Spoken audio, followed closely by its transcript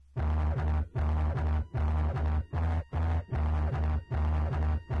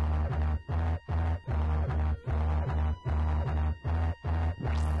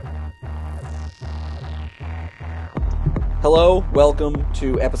Hello, welcome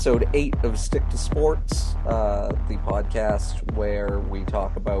to episode 8 of Stick to Sports, the podcast where we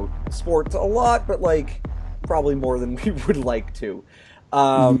talk about sports a lot, but probably more than we would like to.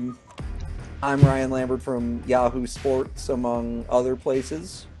 I'm Ryan Lambert from Yahoo Sports, among other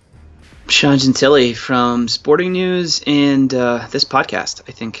places. Sean Gentili from Sporting News and this podcast,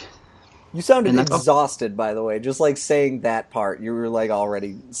 I think. You sounded exhausted, by the way, just saying that part. You were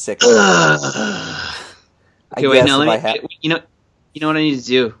already sick of it. Okay, wait, now you know what I need to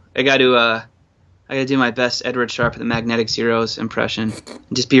do? I got to do my best Edward Sharpe of the Magnetic Zeros impression and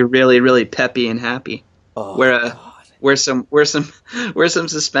just be really, really peppy and happy. Oh, wear some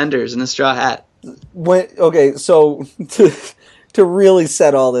suspenders and a straw hat. So to really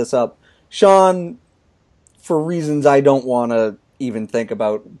set all this up, Sean, for reasons I don't want to even think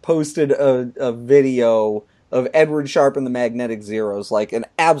about, posted a video of Edward Sharpe and the Magnetic Zeros, an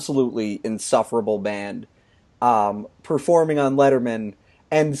absolutely insufferable band, performing on Letterman,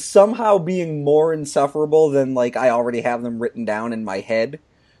 and somehow being more insufferable than I already have them written down in my head.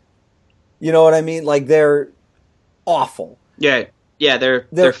 You know what I mean? They're awful. Yeah,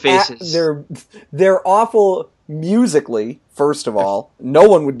 their faces. They're awful musically. First of all, no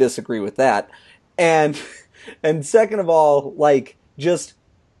one would disagree with that, and second of all, just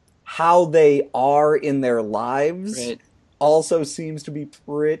how they are in their lives, right, also seems to be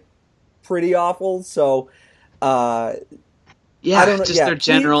pretty awful. So. I don't know. Just their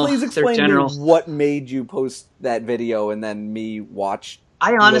general. Please explain to me what made you post that video and then me watch.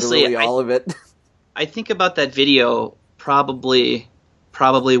 I honestly, all of it. I think about that video probably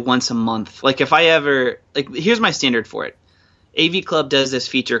once a month. If I ever here's my standard for it. AV Club does this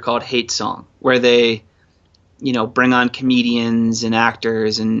feature called Hate Song, where they, bring on comedians and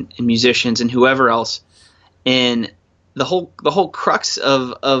actors and musicians and whoever else, and the whole crux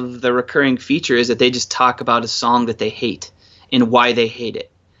of the recurring feature is that they just talk about a song that they hate and why they hate it.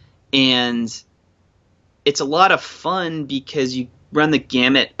 And it's a lot of fun because you run the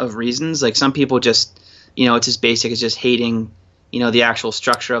gamut of reasons. Some people just, it's as basic as just hating, the actual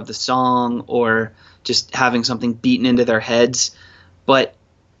structure of the song or just having something beaten into their heads. But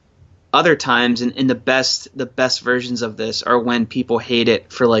other times, and the best versions of this are when people hate it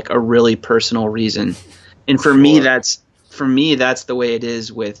for a really personal reason. And for me, that's the way it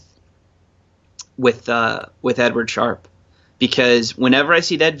is with Edward Sharpe, because whenever I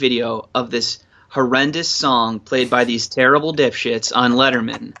see that video of this horrendous song played by these terrible dipshits on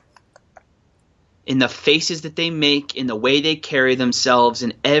Letterman, in the faces that they make, in the way they carry themselves,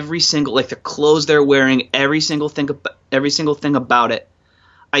 in every single the clothes they're wearing, every single thing about it,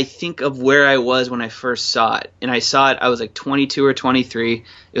 I think of where I was when I first saw it. And I saw it, I was 22 or 23.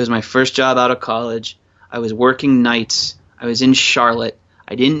 It was my first job out of college. I was working nights. I was in Charlotte.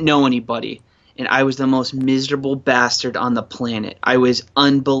 I didn't know anybody. And I was the most miserable bastard on the planet. I was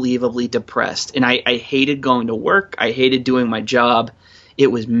unbelievably depressed. And I hated going to work. I hated doing my job. It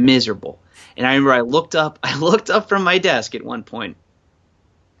was miserable. And I remember I looked up from my desk at one point.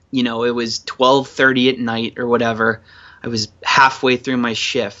 It was 12:30 at night or whatever. I was halfway through my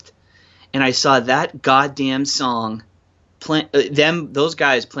shift. And I saw that goddamn song, those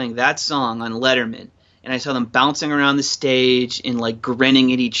guys playing that song on Letterman. And I saw them bouncing around the stage and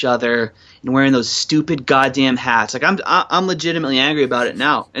grinning at each other and wearing those stupid goddamn hats. I'm legitimately angry about it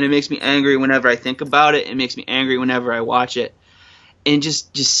now, and it makes me angry whenever I think about it. It makes me angry whenever I watch it, and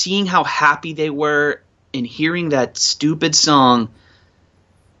just seeing how happy they were and hearing that stupid song,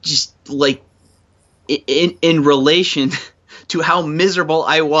 just in relation to how miserable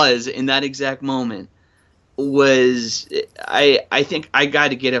I was in that exact moment. I think I got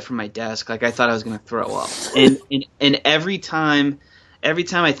to get it from my desk. I thought I was going to throw up. And every time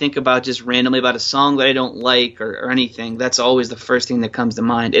I think about just randomly about a song that I don't like or anything, that's always the first thing that comes to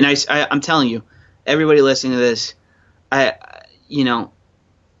mind. And I'm telling you, everybody listening to this, I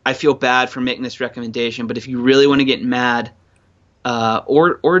feel bad for making this recommendation, but if you really want to get mad,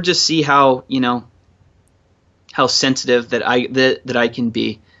 or just see how sensitive that I can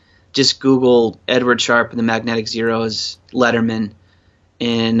be, just Google Edward Sharpe and the Magnetic Zeros Letterman,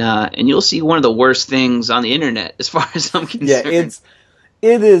 and you'll see one of the worst things on the internet as far as I'm concerned. Yeah,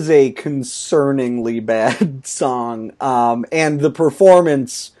 it is a concerningly bad song, and the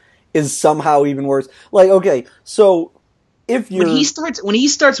performance is somehow even worse. So if you're when he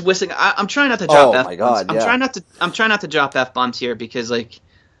starts whistling, I'm trying not to drop F-bombs. My God, I'm trying not to drop F-bombs here because this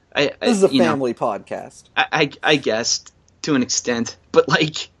is a family podcast. I guess to an extent, but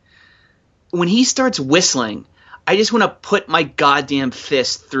when he starts whistling, I just want to put my goddamn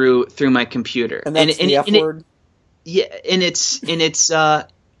fist through my computer. And that's the F word? Yeah, and it's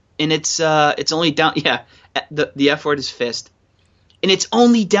only down. Yeah, the F word is fist, and it's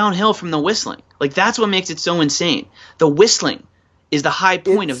only downhill from the whistling. Like that's what makes it so insane. The whistling is the high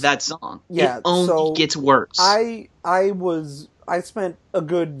point of that song. It Yeah, only so gets worse. I spent a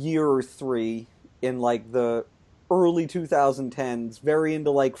good year or three in like the early 2010s, very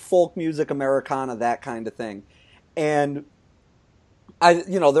into like folk music, Americana, that kind of thing. And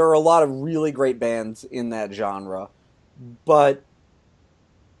there are a lot of really great bands in that genre, but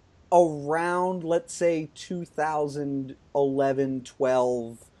around, let's say, 2011,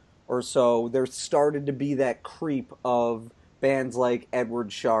 12 or so, there started to be that creep of bands like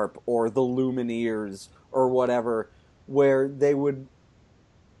Edward Sharpe or the Lumineers or whatever, where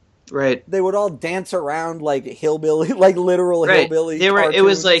Right. they would all dance around like hillbilly, like literal Right. hillbilly They were. It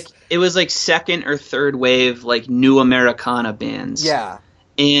was like cartoons. second or third wave like new Americana bands, Yeah,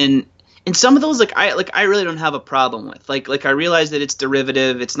 and some of those I really don't have a problem with. Like I realize that it's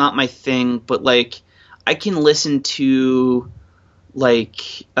derivative. It's not my thing, but like I can listen to like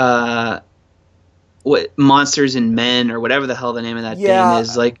what Monsters and Men or whatever the hell the name of that band yeah.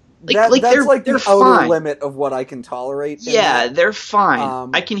 is. Like That's like they're the outer fine. limit of what I can tolerate in Yeah, that. they're fine. I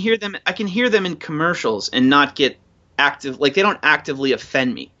Um, can hear them. I can hear them in commercials and not get active. Like they don't actively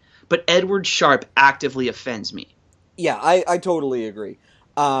offend me. But Edward Sharpe actively offends me. yeah, I totally agree.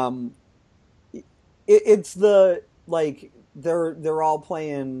 Um, it's the like they're all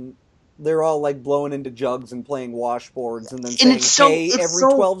playing, they're all like blowing into jugs and playing washboards and then And saying hey it's every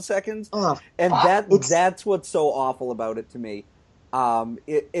so 12 seconds, oh and fuck. It's that's what's so awful about it to me.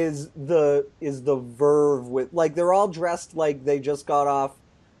 It is the verve with, like, they're all dressed like they just got off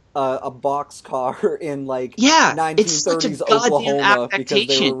a boxcar in like yeah, it's such a 1930s goddamn Oklahoma because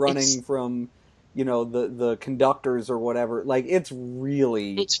they were affectation. running from the conductors or whatever. Like, it's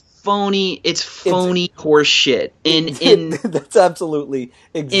really It's phony. It's it's phony horse shit. it, that's absolutely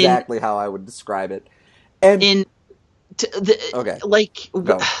In exactly how I would describe it. And in okay, like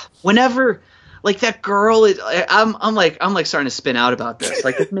go. whenever like that girl is I'm like starting to spin out about this.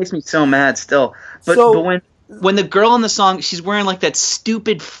 Like this makes me so mad still. But So when the girl in the song, she's wearing like that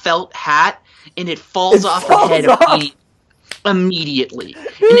stupid felt hat and it it falls off her head falls off. immediately.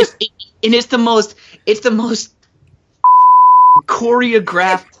 And it's the most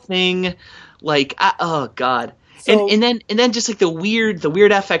choreographed thing. Like oh god. So And then just like the weird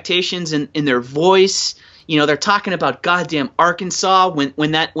affectations in their voice. You know, they're talking about goddamn Arkansas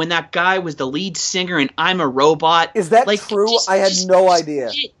when that guy was the lead singer in I'm a Robot. is that Like true? I had no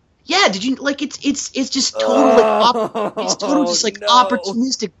idea. shit. Yeah, did you like it's just total it's total Oh just like no!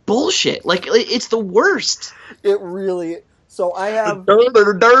 opportunistic bullshit. Like it's the worst. It really. So I have.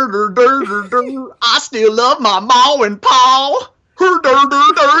 I still love my ma and pa.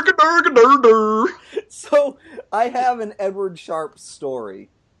 So I have an Edward Sharpe story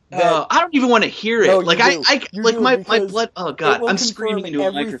that I don't even want to hear no, it. you Like do. I You like do, my because blood. Oh it god, will I'm confirm screaming into a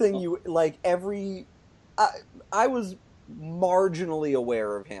everything microphone. you like. I, I marginally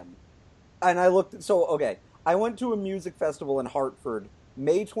aware of him, and I looked. So okay, I went to a music festival in Hartford,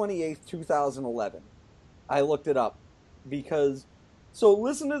 May 28th, 2011. I looked it up because. So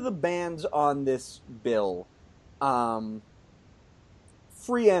listen to the bands on this bill. Um,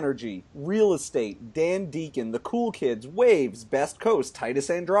 Free Energy, Real Estate, Dan Deacon, The Cool Kids, Waves, Best Coast, Titus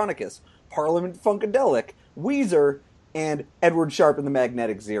Andronicus, Parliament Funkadelic, Weezer, and Edward Sharpe and the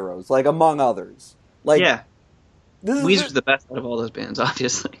Magnetic Zeros, like, among others. Like, Yeah, this is Weezer's the best out of all those bands,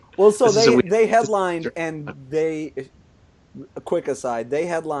 obviously. well, so This is a weird. they headlined, and a quick aside, they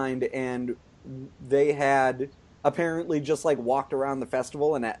headlined and they had apparently just like walked around the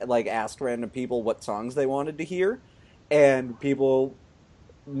festival and like asked random people what songs they wanted to hear, and people,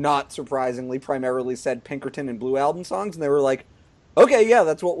 not surprisingly, primarily said Pinkerton and Blue Album songs, and they were like, okay, yeah,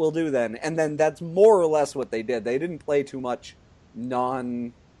 that's what we'll do then. And then that's more or less what they did. They didn't play too much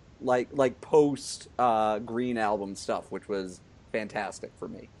non like post Green Album stuff, which was fantastic for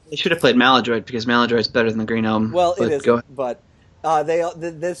me. They should have played Maladroit because Maladroit's better than the Green Album. Well, it But go isn't, ahead. but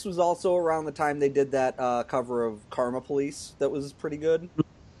this was also around the time they did that cover of Karma Police that was pretty good.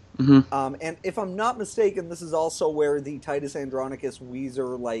 Hmm. And if I'm not mistaken, this is also where the Titus Andronicus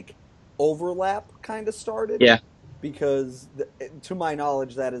Weezer like overlap kind of started. Yeah. Because to my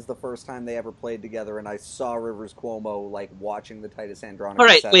knowledge, that is the first time they ever played together, and I saw Rivers Cuomo like watching the Titus All Andronicus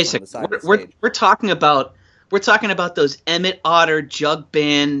right, set wait a from the second. side of the We're stage. we're talking about those Emmett Otter jug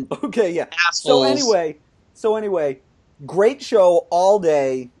band Okay, yeah. assholes. So anyway, great show all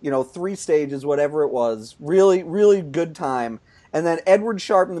day. 3 stages, whatever it was. Really, really good time. And then Edward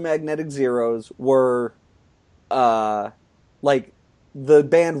Sharpe and the Magnetic Zeros were, like, the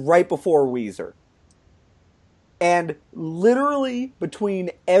band right before Weezer. And literally between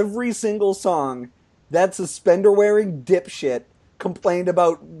every single song, that suspender-wearing dipshit complained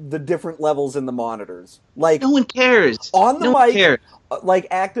about the different levels in the monitors. Like, No one cares. on the No one mic, cares. like,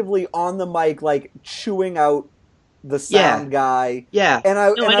 actively on the mic, like, chewing out the Yeah. sound guy. Yeah. And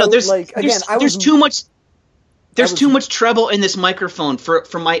I, No, I know. like, again, There's too much. There's was- too much treble in this microphone for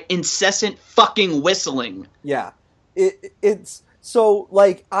my incessant fucking whistling. Yeah. It's so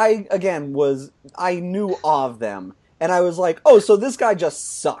like I knew of them and I was like, "Oh, so this guy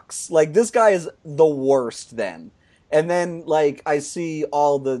just sucks. Like this guy is the worst then." And then like I see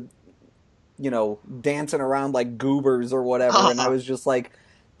all the dancing around like goobers or whatever and I was just like,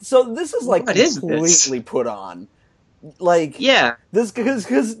 "So this is like What is this? completely put on." Like Yeah. this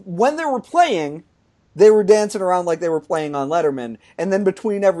cuz when they were playing, they were dancing around like they were playing on Letterman, and then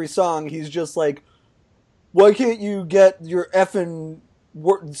between every song he's just like, why can't you get your effing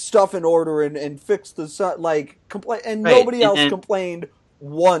stuff in order and fix the like complain? And Right. nobody And else then- complained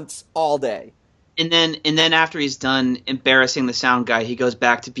once all day. And then after he's done embarrassing the sound guy, he goes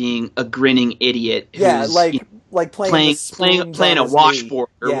back to being a grinning idiot. Yeah, who's, like you know, like playing playing a washboard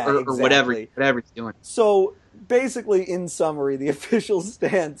or exactly. whatever he's doing. So basically, in summary, the official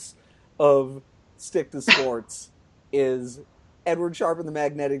stance of Stick to Sports is Edward Sharpe and the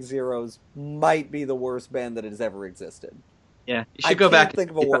Magnetic Zeros might be the worst band that has ever existed. Yeah, you I should go can't back.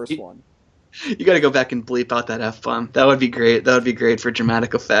 think of a worse one. You got to go back and bleep out that F-bomb. That would be great. That would be great for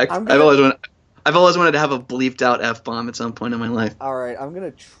dramatic effect. I'm gonna- I've always wanted to have a bleeped out F-bomb at some point in my life. All right, I'm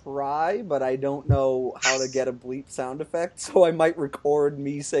going to try, but I don't know how to get a bleep sound effect, so I might record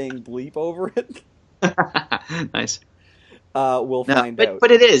me saying bleep over it. Nice. We'll find out.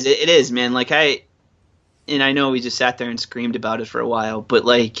 But it is, man. Like I know we just sat there and screamed about it for a while, but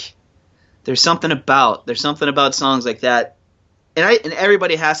like there's something about songs like that. And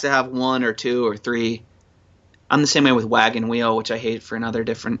everybody has to have one or two or three. I'm the same way with Wagon Wheel, which I hate for another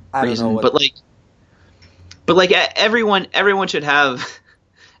different reason. But like everyone should have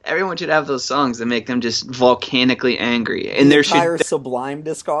those songs that make them just volcanically angry. And the there entire should Sublime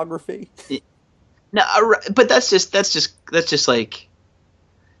discography. no, but that's just like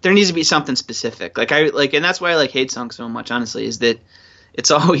there needs to be something specific. And that's why I like Hate Song so much. Honestly, is that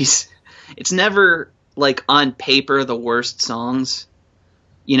it's never like on paper the worst songs.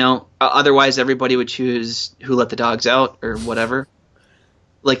 Otherwise everybody would choose Who Let the Dogs Out or whatever.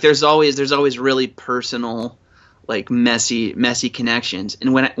 Like there's always really personal, like messy connections.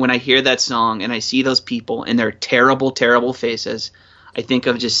 And when I hear that song and I see those people and their terrible, terrible faces, I think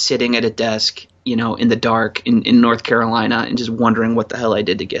of just sitting at a desk, in the dark in North Carolina and just wondering what the hell I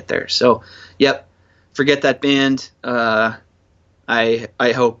did to get there. So, yep, forget that band. I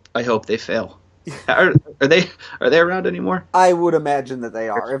hope they fail. Are they around anymore? I would imagine that they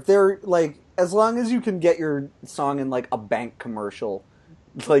are. If they're like, as long as you can get your song in like a bank commercial,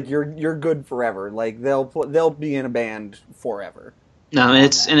 like you're good forever. Like they'll be in a band forever. No, and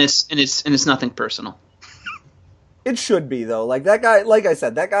it's nothing personal. It should be though. Like that guy, like I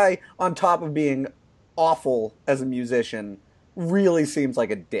said, that guy on top of being awful as a musician, really seems like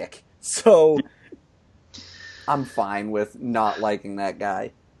a dick. So I'm fine with not liking that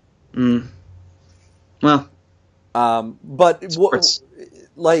guy. Well, but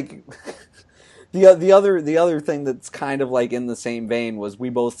like the other thing that's kind of like in the same vein was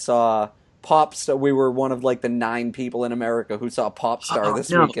we both saw Popstar. We were one of like the 9 people in America who saw Popstar this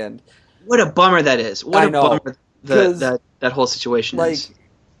weekend. What a bummer that is. What I a know. bummer that whole situation like, is.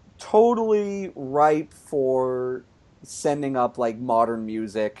 Totally ripe for sending up like modern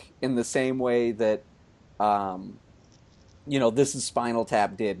music in the same way that This Is Spinal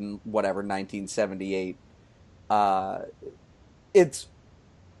Tap did in whatever 1978. It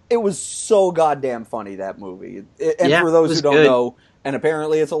was so goddamn funny, that movie. For those who don't know, and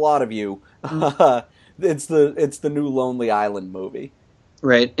apparently it's a lot of you, it's the new Lonely Island movie.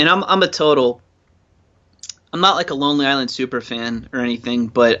 Right, and I'm not like a Lonely Island super fan or anything,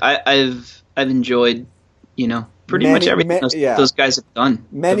 but I've enjoyed pretty much everything those guys have done.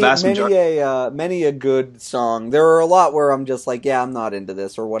 Many a good song. There are a lot where I'm just like, yeah, I'm not into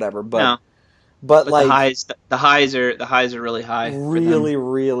this or whatever, but like the highs are really high. Really,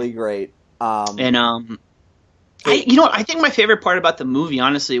 really great. I think my favorite part about the movie,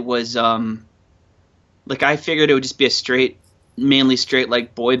 honestly, was like I figured it would just be a mainly straight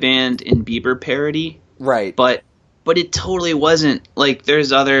like boy band and Bieber parody, right? But it totally wasn't. Like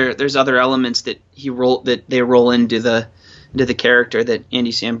there's other elements that they roll into the character that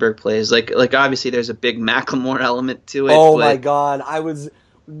Andy Samberg plays. Like obviously there's a big Macklemore element to it. Oh my god,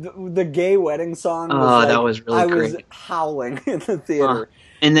 the gay wedding song was that was really great. I was howling in the theater.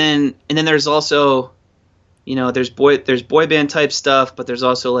 And then there's also there's boy band type stuff, but there's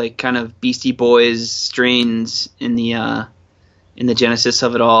also like kind of Beastie Boys strains in the genesis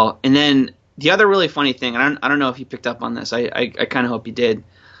of it all. And then the other really funny thing, and I don't know if you picked up on this, I kind of hope you did,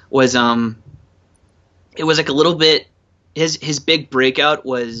 was it was like a little bit, his big breakout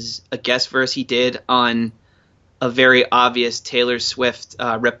was a guest verse he did on a very obvious Taylor Swift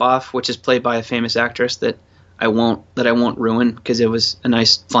ripoff, which is played by a famous actress that I won't ruin because it was a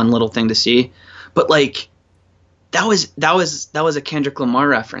nice fun little thing to see. But like that was a Kendrick Lamar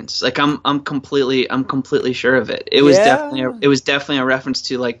reference. Like I'm completely sure of it. It was definitely a reference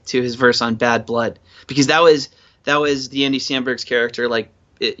to his verse on Bad Blood, because that was the Andy Samberg's character, like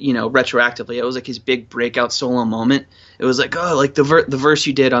retroactively. It was like his big breakout solo moment. It was like, oh, like the verse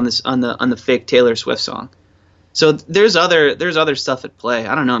you did on the fake Taylor Swift song. So there's other stuff at play.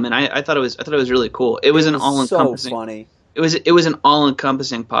 I don't know, man. I thought it was really cool. It was an all encompassing. So funny. It was an all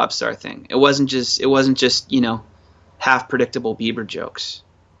encompassing pop star thing. It wasn't just half predictable Bieber jokes.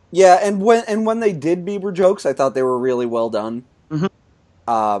 Yeah, and when they did Bieber jokes, I thought they were really well done.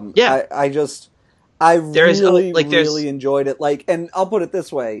 Mm-hmm. Yeah, I really enjoyed it. Like, and I'll put it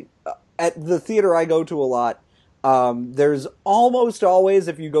this way: at the theater I go to a lot, there's almost always,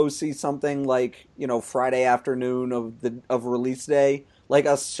 if you go see something like Friday afternoon of release day, like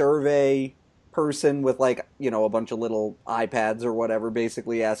a survey person with like a bunch of little iPads or whatever,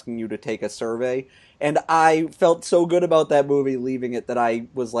 basically asking you to take a survey. And I felt so good about that movie leaving it that I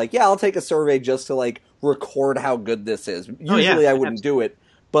was like, yeah, I'll take a survey just to like record how good this is. Usually I wouldn't do it,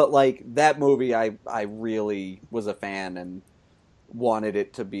 but like that movie I really was a fan and wanted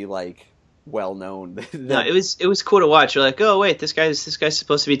it to be like well known. No, it was cool to watch. You're like, oh wait, this guy's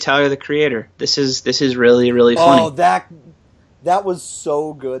supposed to be Tyler the Creator. This is really funny. Oh, that was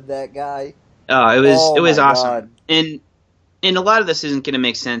so good, that guy. Oh, it was awesome. God. And a lot of this isn't going to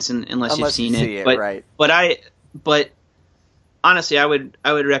make sense unless you've seen it. Right. But honestly, I would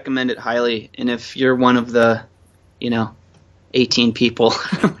recommend it highly. And if you're one of the 18 people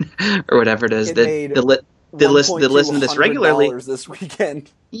or whatever it is that listen to this regularly this weekend.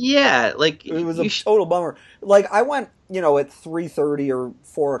 Yeah, like it was a total bummer. Like I went, at 3:30 or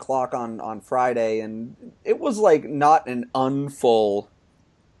 4 o'clock on Friday, and it was like not an unfull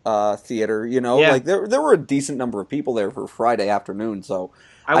theater. Yeah. Like there were a decent number of people there for Friday afternoon. So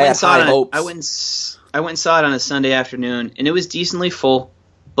I went and saw it on a Sunday afternoon, and it was decently full,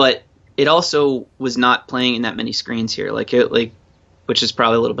 but it also was not playing in that many screens here, which is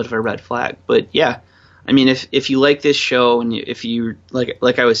probably a little bit of a red flag. But yeah, I mean, if you like this show, and if you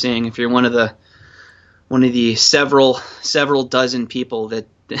like I was saying, if you're one of the several dozen people that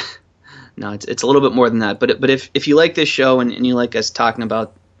no, it's a little bit more than that. But if you like this show and you like us talking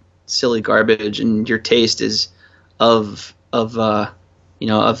about silly garbage, and your taste is of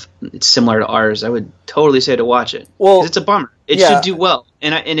it's similar to ours, I would totally say to watch it. Well, 'cause it's a bummer. It should do well,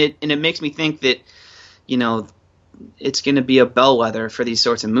 and it makes me think that it's going to be a bellwether for these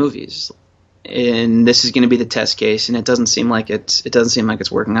sorts of movies, and this is going to be the test case, and it doesn't seem like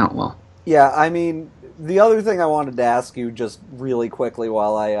it's working out well. Yeah, I mean, the other thing I wanted to ask you just really quickly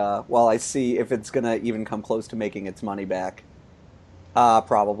while I see if it's going to even come close to making its money back.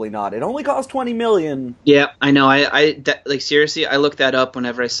 Probably not. It only cost $20 million. Yeah, I know. Seriously, I looked that up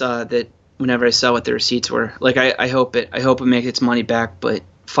whenever I saw what the receipts were. Like, I hope it makes its money back, but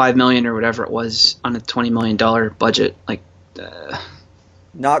 $5 million or whatever it was on a $20 million budget,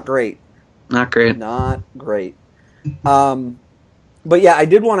 not great. Not great. Not great. But yeah, I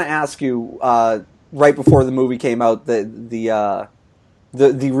did want to ask you, right before the movie came out, the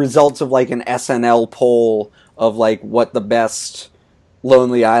results of like an SNL poll of like what the best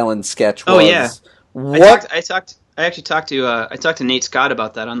Lonely Island sketch was. Oh yeah, what? I actually talked to Nate Scott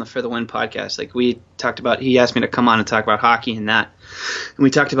about that for the Win podcast. Like we talked about, he asked me to come on and talk about hockey and that, and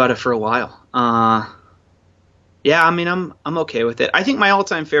we talked about it for a while. Yeah, I mean, I'm okay with it. I think my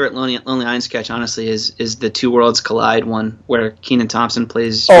all-time favorite Lonely Island sketch, honestly, is the Two Worlds Collide one where Kenan Thompson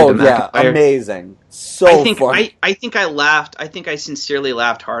plays. Oh yeah, amazing! So funny. I think I laughed. I think I sincerely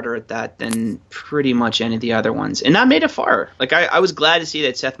laughed harder at that than pretty much any of the other ones, and that made it far. Like I was glad to see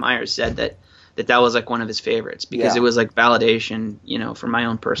that Seth Meyers said that was like one of his favorites, because it was like validation, for my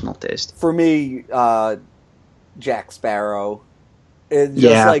own personal taste. For me, Jack Sparrow. It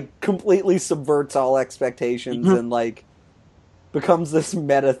just like completely subverts all expectations and like becomes this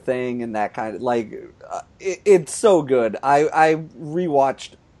meta thing and that kind of it's so good. I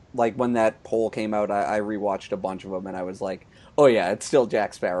rewatched, like when that poll came out, I rewatched a bunch of them and I was like, oh yeah, it's still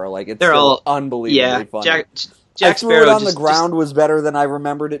Jack Sparrow. Like they're all unbelievably funny. Jack Sparrow on the ground was better than I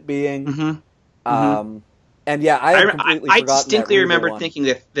remembered it being. And yeah, I had completely I forgotten that distinctly Reba remember one. thinking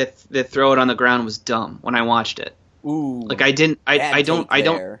that throw it on the ground was dumb when I watched it. Ooh, Like I didn't bad take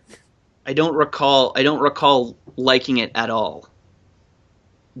there. I don't recall liking it at all.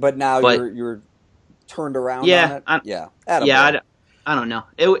 But now But you're turned around on yeah, it. I, Yeah, yeah, attaboy. I don't know.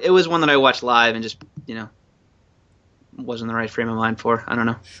 It was one that I watched live and just wasn't the right frame of mind for. I don't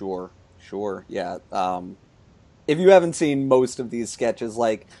know. Sure, yeah. If you haven't seen most of these sketches,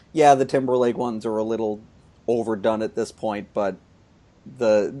 like, yeah, the Timberlake ones are a little overdone at this point, but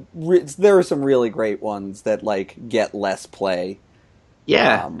there are some really great ones that like get less play.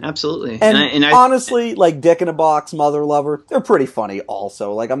 Yeah, absolutely. And And I honestly, like Dick in a Box, Mother Lover, they're pretty funny.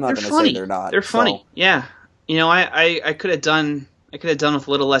 Also, like I'm not they're going to say funny. they're not. They're So funny. Yeah. I could have done with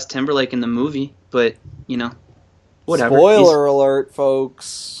a little less Timberlake in the movie, but whatever. spoiler alert,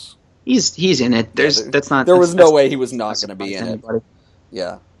 folks. He's in it. Yeah, there was no way he was not that's going to be surprise in it. anybody.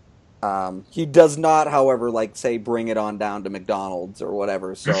 Yeah. He does not, however, like say bring it on down to McDonald's or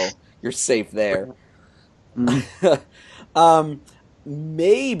whatever, so you're safe there.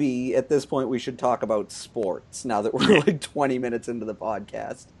 Maybe at this point we should talk about sports now that we're like 20 minutes into the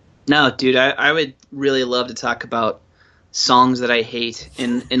podcast. No, dude, I would really love to talk about songs that I hate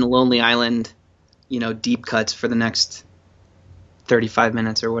in Lonely Island, deep cuts for the next 35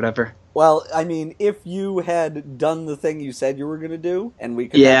 minutes or whatever. Well, I mean, if you had done the thing you said you were going to do, and we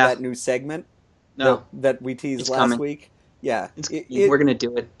could Yeah. have that new segment No, that we teased it's last coming. week, yeah, We're gonna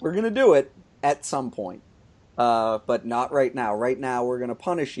do it. we're going to do it at some point. But not right now. Right now, we're going to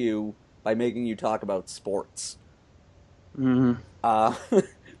punish you by making you talk about sports. Mm-hmm.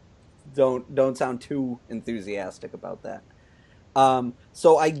 Don't sound too enthusiastic about that.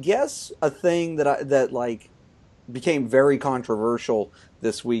 So I guess a thing that like became very controversial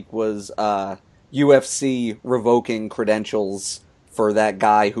this week was UFC revoking credentials for that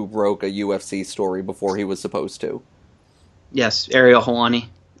guy who broke a UFC story before he was supposed to. Yes, Ariel Helwani.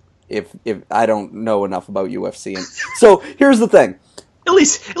 If I don't know enough about UFC, and so here's the thing. At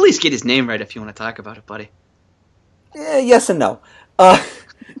least get his name right if you want to talk about it, buddy. Yes and no.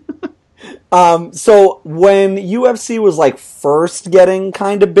 So when UFC was like first getting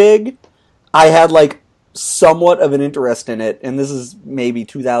kind of big, I had like somewhat of an interest in it, and this is maybe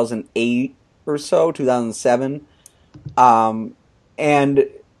 2008 or so, 2007. And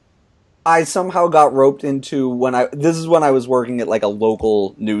I somehow got roped into this is when I was working at like a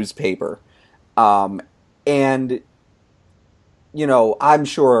local newspaper. And I'm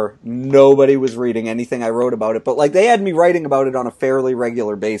sure nobody was reading anything I wrote about it, but like they had me writing about it on a fairly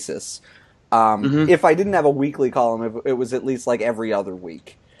regular basis. If I didn't have a weekly column, it was at least like every other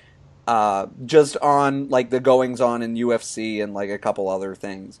week. Just on like the goings on in UFC and like a couple other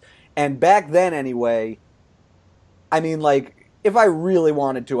things. And back then anyway, I mean like if I really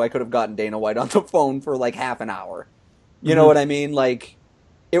wanted to, I could have gotten Dana White on the phone for like half an hour. You know what I mean? Like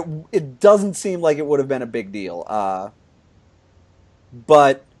it doesn't seem like it would have been a big deal.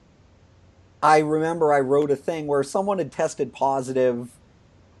 But I remember I wrote a thing where someone had tested positive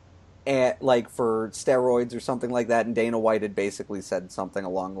like for steroids or something like that, and Dana White had basically said something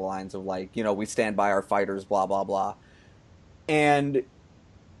along the lines of like, we stand by our fighters, blah blah blah. And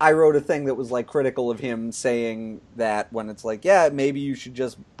I wrote a thing that was like critical of him saying that when it's like, yeah, maybe you should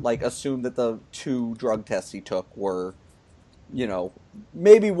just like assume that the 2 drug tests he took were,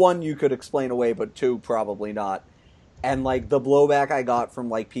 maybe 1 you could explain away, but 2 probably not. And like the blowback I got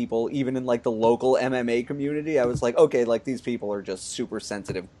from like people, even in like the local MMA community, I was like, okay, like these people are just super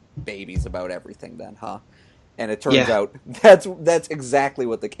sensitive babies about everything then, huh? And it turns out that's exactly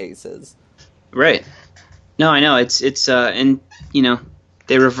what the case is. Right. No, I know. It's and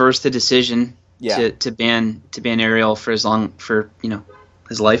they reversed the decision to ban Ariel for his life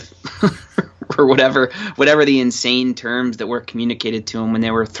or whatever the insane terms that were communicated to him when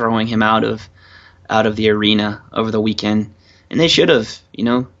they were throwing him out of the arena over the weekend. And they should have,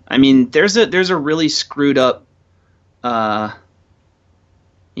 I mean, there's a really screwed up the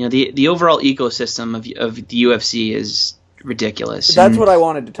overall ecosystem of the UFC is ridiculous. That's what I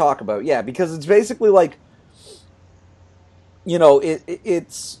wanted to talk about. Yeah, because it's basically like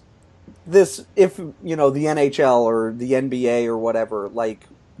it's this if the NHL or the NBA or whatever like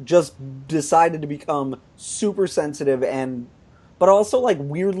just decided to become super sensitive but also like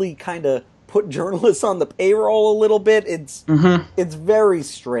weirdly kind of put journalists on the payroll a little bit. It's very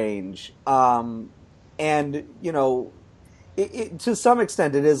strange. And to some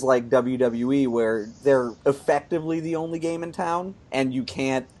extent it is like WWE where they're effectively the only game in town and you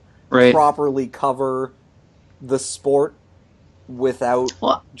can't properly cover the sport without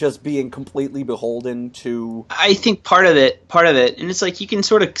Well, just being completely beholden to. I think part of it, and it's like you can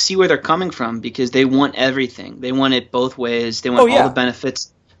sort of see where they're coming from because they want everything. They want it both ways. They Oh want all the yeah,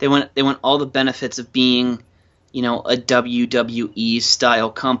 benefits. They want all the benefits of being, a WWE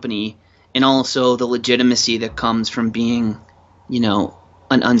style company, and also the legitimacy that comes from being, an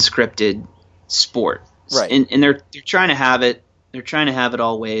unscripted sport. right. And they're trying to have it. They're trying to have it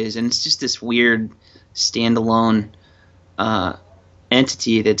all ways, and it's just this weird standalone.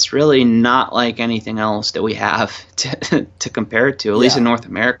 Entity that's really not like anything else that we have to compare it to, at least in Yeah, North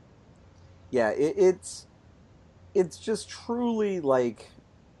America. yeah. It's just truly like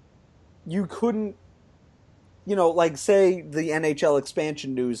you couldn't, like say the NHL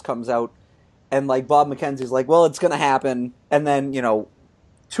expansion news comes out and like Bob McKenzie's like, well, it's going to happen, and then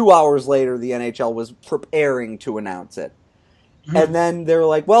 2 hours later the NHL was preparing to announce it, and then they're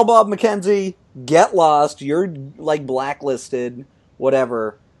like, well, Bob McKenzie, get lost, you're like blacklisted,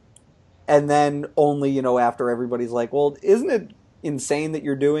 whatever, and then only after everybody's like, well, isn't it insane that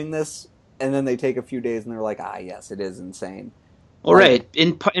you're doing this? And then they take a few days and they're like, ah, yes, it is insane. Well, Like, right,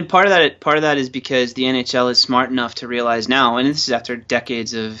 and part of that is because the NHL is smart enough to realize now, and this is after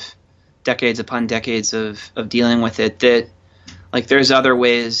decades upon decades of dealing with it, that like there's other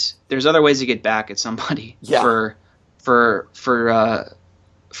ways to get back at somebody yeah, for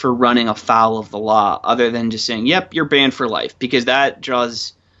running afoul of the law, other than just saying, "Yep, you're banned for life," because that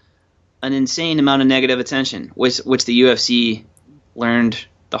draws an insane amount of negative attention, which the UFC learned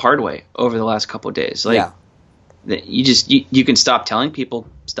the hard way over the last couple of days. Like yeah, you can stop telling people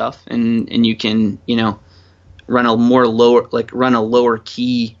stuff, and you can run a lower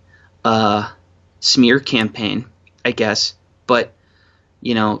key smear campaign, I guess. But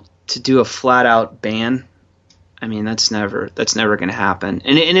to do a flat out ban, I mean that's never going to happen.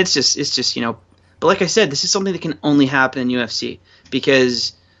 And it's just But like I said, this is something that can only happen in UFC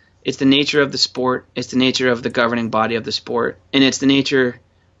because it's the nature of the sport, it's the nature of the governing body of the sport, and it's the nature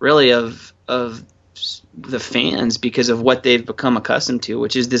really of the fans because of what they've become accustomed to,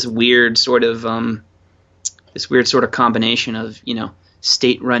 which is this weird sort of combination of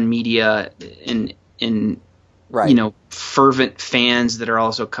state-run media and right. fervent fans that are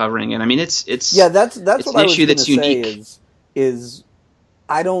also covering it. I mean, it's Yeah, that's it's what an I was issue going to that's say unique. is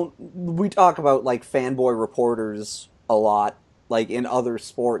I don't we talk about like fanboy reporters a lot like in other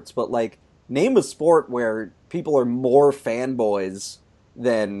sports, but like name a sport where people are more fanboys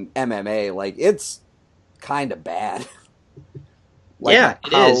than MMA. Like it's kind of bad. Like Yeah,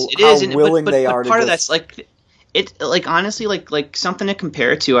 it is. It how is, and willing they but are to part of just that's like it like honestly like something to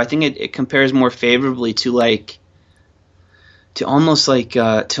compare it to. I think it compares more favorably to like the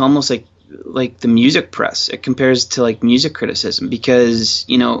music press. It compares to like music criticism because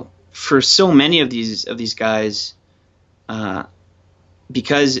for so many of these guys,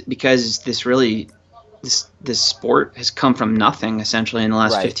 because this sport has come from nothing essentially in the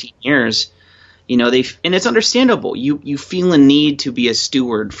last right. 15 years. And it's understandable. You feel a need to be a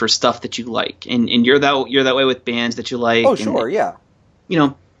steward for stuff that you like, and you're that way with bands that you Oh, like, and sure, yeah.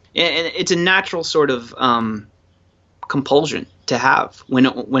 and it's a natural sort of compulsion to have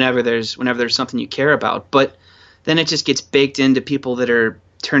whenever there's something you care about. But then it just gets baked into people that are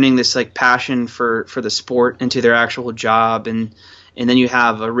turning this like passion for the sport into their actual job, and then you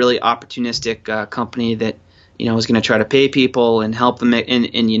have a really opportunistic company that is going to try to pay people and help them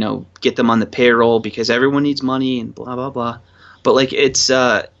and get them on the payroll because everyone needs money and blah blah blah. But like it's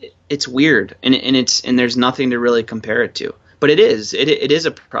weird and there's nothing to really compare it to. But it is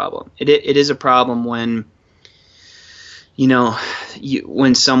a problem. It is a problem when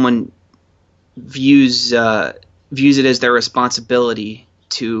when someone views it as their responsibility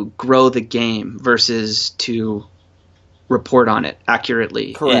to grow the game versus to report on it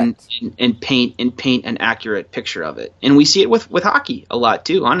accurately Correct. and paint an accurate picture of it. And we see it with hockey a lot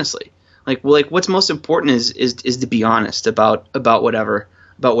too, honestly. Like what's most important is to be honest about whatever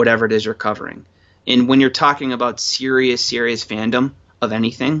it is you're covering. And when you're talking about serious fandom of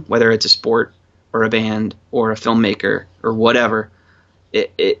anything, whether it's a sport or a band or a filmmaker or whatever,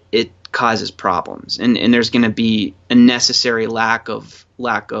 it causes problems. And there's going to be a necessary lack of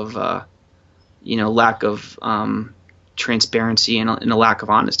transparency and a lack of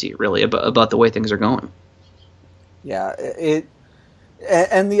honesty, really, about the way things are going. Yeah,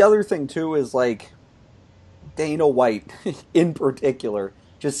 and the other thing too is like Dana White in particular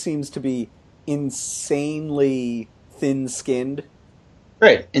just seems to be insanely thin-skinned.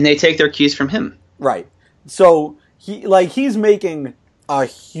 Right, and they take their cues from him. Right. So he's making a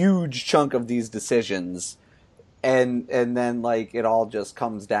huge chunk of these decisions and then like it all just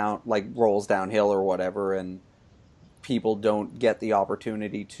comes down like rolls downhill or whatever, and people don't get the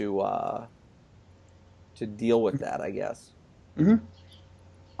opportunity to deal with that, I guess.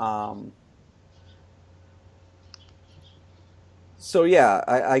 Um, so yeah,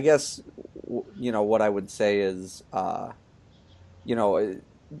 I guess what I would say is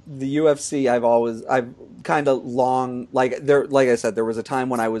the UFC I've kind of long like I said, there was a time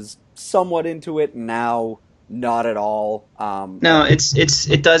when I was somewhat into it, and now not at all. No,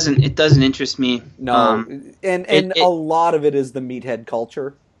 it doesn't interest me. No, and a It lot of it is the meathead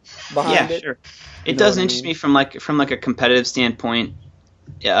culture Yeah, behind it. sure. You It know what doesn't I interest mean? me from like a competitive standpoint,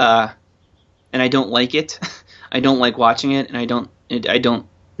 and I don't like it. I don't like watching it, and I don't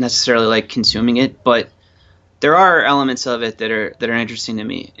necessarily like consuming it. But there are elements of it that are interesting to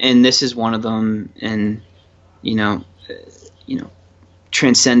me, and this is one of them. And you know, you know,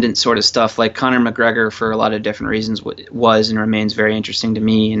 transcendent sort of stuff like Conor McGregor for a lot of different reasons was and remains very interesting to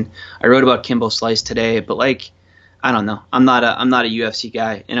me. And I wrote about Kimbo Slice today, but like I don't know. I'm not a UFC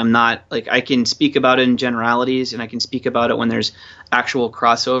guy, and I'm not like I can speak about it in generalities, and I can speak about it when there's actual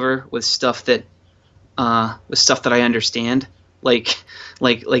crossover with stuff that I understand, like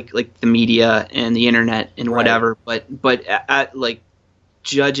like the media and the internet and Right. whatever. But at like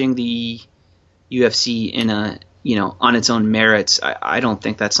judging the UFC in a on its own merits, I don't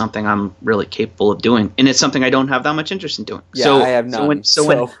think that's something I'm really capable of doing, and it's something I don't have that much interest in doing. Yeah, I have none.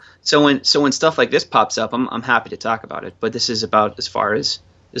 So when stuff like this pops up, I'm happy to talk about it. But this is about as far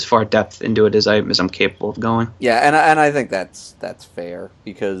depth into it as I'm capable of going. Yeah, and I think that's fair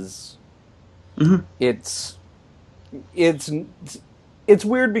because Hmm. it's it's it's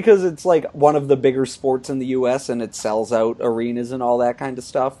weird because it's like one of the bigger sports in the US and it sells out arenas and all that kind of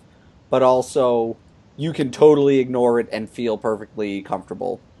stuff, but also you can totally ignore it and feel perfectly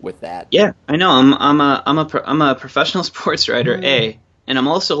comfortable with that. Yeah, I know. I'm a professional sports writer, and I'm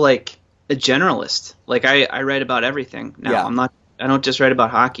also like a generalist. Like I write about everything now. Yeah. I don't just write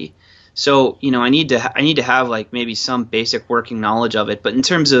about hockey. So, I need to have like maybe some basic working knowledge of it. But in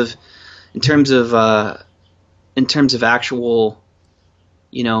terms of in terms of actual,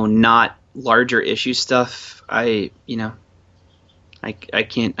 not larger issue stuff, I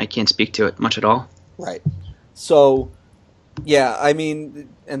can't speak to it much at all. Right. So, yeah, I mean,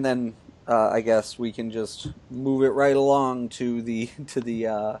 and then I guess we can just move it right along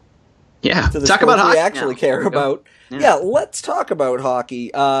Yeah, to the talk about sports we hockey actually now. There care we go. about. Yeah. Yeah, let's talk about hockey.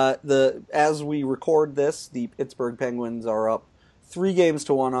 The As we record this, the Pittsburgh Penguins are up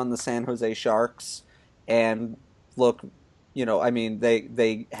 3-1 on the San Jose Sharks, and look, I mean,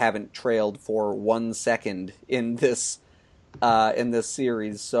 they haven't trailed for 1 second in this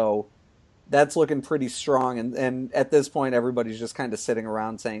series, so that's looking pretty strong. And at this point, everybody's just kind of sitting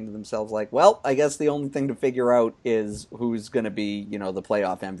around saying to themselves, like, well, I guess the only thing to figure out is who's going to be, the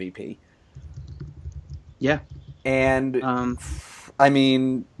playoff MVP. Yeah. And Um, I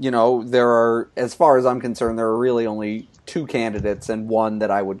mean, there are, as far as I'm concerned, there are really only two candidates and one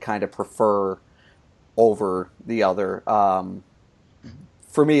that I would kind of prefer over the other.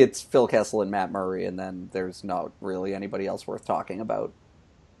 For me, it's Phil Kessel and Matt Murray, and then there's not really anybody else worth talking about.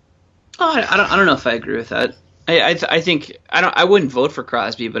 I don't know if I agree with that. I think I wouldn't vote for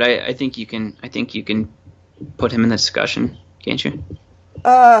Crosby, but I think you can put him in the discussion, can't you?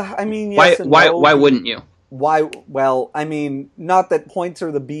 I mean, yes and no. Why wouldn't you? Why? Well, I mean, not that points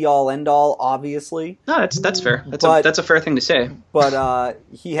are the be all end all, obviously. No, that's fair. But That's a fair thing to say.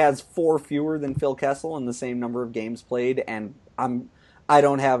 he has 4 fewer than Phil Kessel in the same number of games played, and I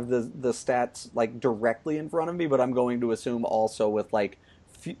don't have the stats like directly in front of me, but I'm going to assume also with like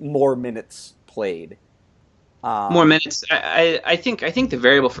more minutes played. More minutes. I think the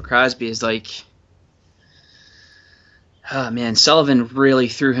variable for Crosby is like, oh man, Sullivan really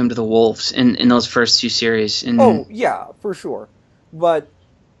threw him to the wolves in those first two series. And Oh yeah, for sure. But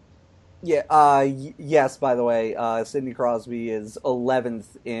yeah, yes. By the way, Sidney Crosby is 11th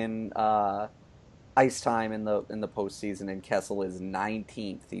in ice time in the postseason, and Kessel is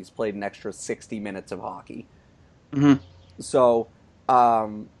 19th. He's played an extra 60 minutes of hockey. hmm So,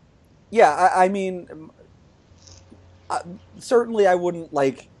 yeah, I mean, certainly I wouldn't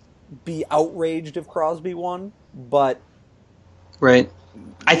like be outraged if Crosby won, but right.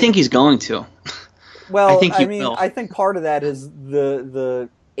 I think he's going to. I well, think I he mean, will. I think part of that is the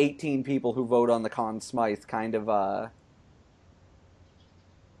 18 people who vote on the Conn Smythe kind of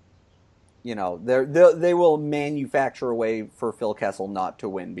they will manufacture a way for Phil Kessel not to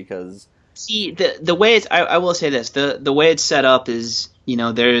win because See, the way it's I will say this, the way it's set up is,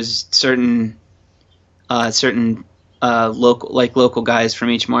 there's certain local guys from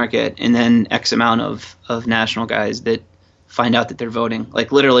each market, and then X amount of national guys that find out that they're voting,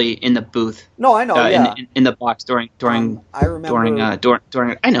 like literally in the booth. No, I know. Yeah, in the box during I remember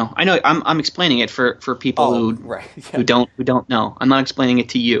during. I know. I'm explaining it for people Oh, right. who don't know. I'm not explaining it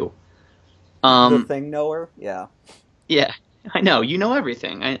to you. The thing knower. Yeah. Yeah, I know. You know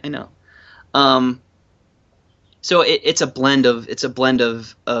everything. I know. So it's a blend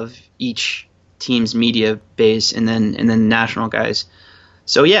of each team's media base and then national guys.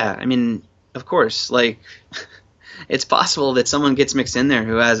 So yeah, I mean, of course, like it's possible that someone gets mixed in there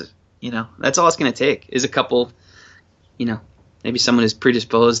who has, that's all it's going to take is a couple, maybe someone is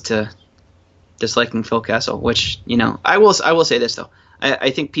predisposed to disliking Phil Kessel, which, I will say this though.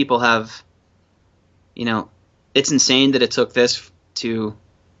 I think people have, it's insane that it took this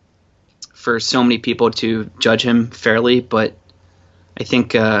for so many people to judge him fairly, but I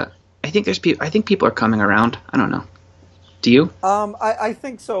think people are coming around. I don't know. Do you? I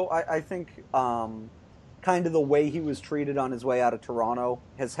think so. I think kind of the way he was treated on his way out of Toronto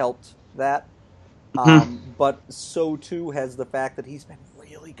has helped that. But so too has the fact that he's been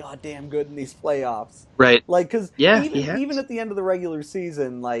really goddamn good in these playoffs. Right. Like, because Yeah, even at the end of the regular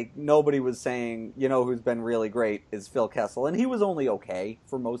season, like, nobody was saying, who's been really great is Phil Kessel. And he was only okay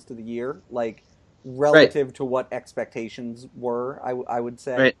for most of the year, like, relative to what expectations were, I would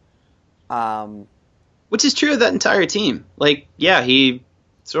say. Right. Which is true of that entire team. Like, yeah, he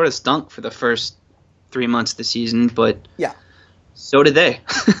sort of stunk for the first 3 months of the season, but yeah, so did they.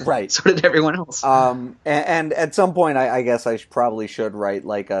 Right. So did everyone else. And at some point, I guess I probably should write,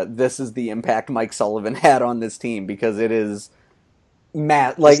 like, this is the impact Mike Sullivan had on this team, because it is,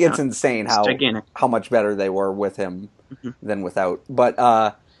 it's insane how much better they were with him than without.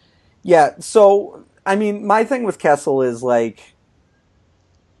 But, yeah, so, I mean, my thing with Kessel is, like,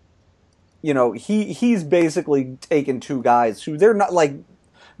 he's basically taken two guys who they're not, like,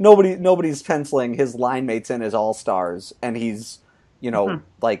 nobody's penciling his line mates in as all-stars, and he's,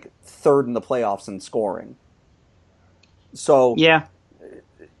 like, third in the playoffs in scoring. So yeah,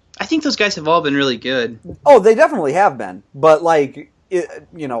 I think those guys have all been really good. Oh, they definitely have been. But, like,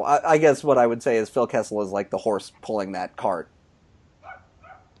 I guess what I would say is Phil Kessel is like the horse pulling that cart.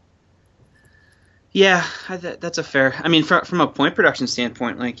 Yeah, that's a fair. I mean, from a point production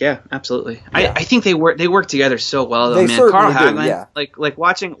standpoint, like, yeah, absolutely. Yeah. I think they work together so well, though, man. Carl Hagelin, yeah. like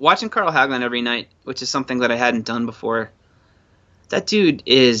watching Carl Hagelin every night, which is something that I hadn't done before. That dude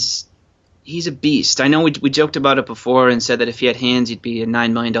he's a beast. I know we joked about it before and said that if he had hands, he'd be a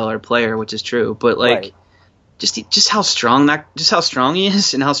 $9 million player, which is true. But like, just how strong he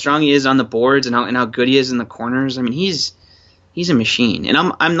is, and how strong he is on the boards, and how good he is in the corners. I mean, he's a machine, and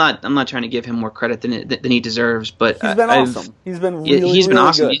I'm not trying to give him more credit than he deserves. But he's been awesome. He's been really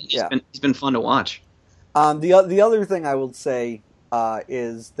awesome. Good. He's been fun to watch. The other thing I will say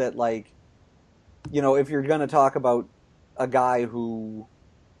is that, like, if you're going to talk about a guy who,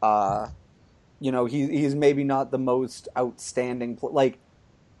 he's maybe not the most outstanding. Like,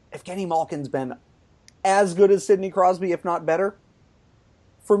 Evgeny Malkin's been as good as Sidney Crosby, if not better,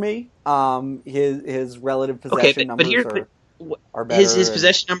 for me. His relative possession numbers are better. His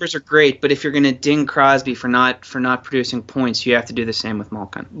possession numbers are great, but if you're going to ding Crosby for not producing points, you have to do the same with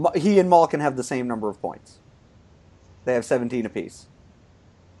Malkin. He and Malkin have the same number of points. They have 17 apiece.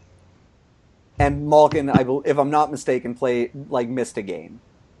 And Malkin, if I'm not mistaken, missed a game.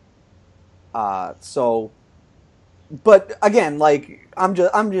 So, but again, like, I'm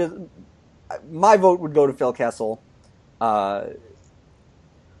just, my vote would go to Phil Kessel.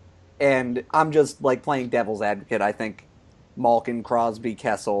 And I'm just, like, playing devil's advocate. I think Malkin, Crosby,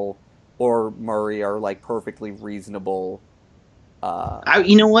 Kessel, or Murray are, like, perfectly reasonable.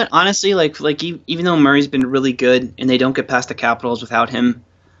 You know what? Honestly, like even though Murray's been really good and they don't get past the Capitals without him,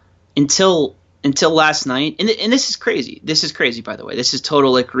 until last night, and this is crazy. This is crazy, by the way. This is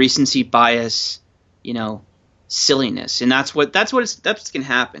total, like, recency bias, silliness, and that's what's gonna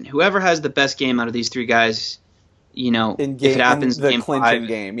happen. Whoever has the best game out of these three guys, if it happens in game Clinton 5,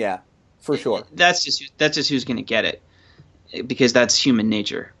 game, yeah, for sure. That's just who's gonna get it, because that's human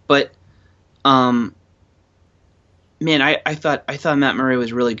nature. But man, I thought Matt Murray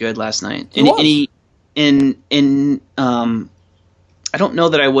was really good last night, I don't know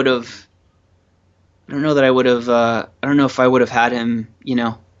that I would have. I don't know if I would have had him,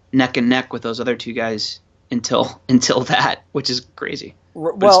 neck and neck with those other two guys until that, which is crazy.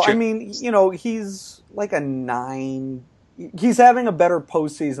 Well, I mean, he's like a 9. He's having a better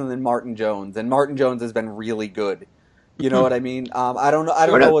postseason than Martin Jones, and Martin Jones has been really good. You know what I mean? I don't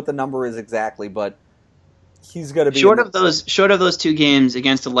know what the number is exactly, but he's going to be short of those two games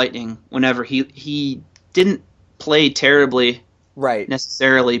against the Lightning. Whenever he didn't play terribly, right,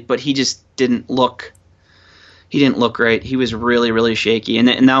 necessarily, but he just didn't look. he didn't look right. He was really, really shaky, and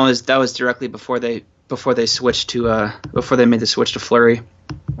that was directly before they switched to before they made the switch to Fleury.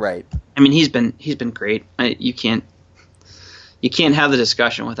 Right. I mean, he's been great. You can't have the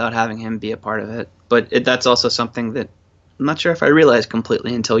discussion without having him be a part of it. But that's also something that I'm not sure if I realized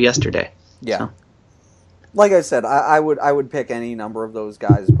completely until yesterday. Yeah. So. Like I said, I would pick any number of those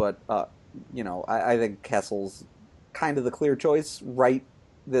guys, but I think Kessel's kind of the clear choice right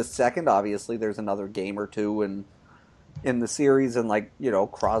this second. Obviously, there's another game or two in the series, and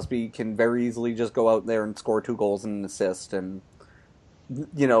Crosby can very easily just go out there and score 2 goals and an assist, and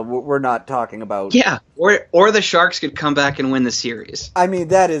we're not talking about or the Sharks could come back and win the series. I mean,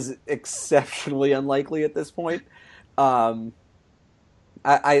 that is exceptionally unlikely at this point. I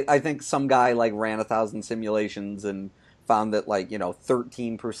think some guy ran 1,000 simulations and found that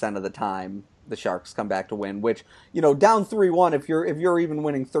 13% of the time the Sharks come back to win, which down 3-1, if you're even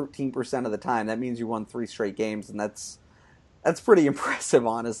winning 13% of the time, that means you won 3 straight games, and that's pretty impressive,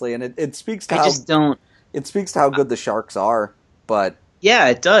 honestly. And it speaks to it speaks to how good the Sharks are. But yeah,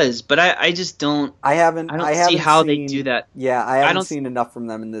 it does. But I just don't. I haven't see how they do that. Yeah, I haven't seen enough from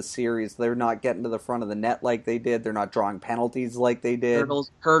them in this series. They're not getting to the front of the net like they did. They're not drawing penalties like they did.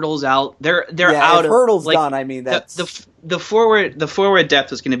 Hurdles out. They're out. If Hurdle's done, I mean, that's the forward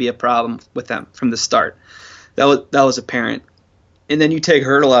depth was going to be a problem with them from the start. That was apparent. And then you take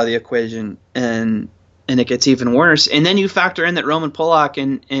Hurdle out of the equation, and it gets even worse. And then you factor in that Roman Polak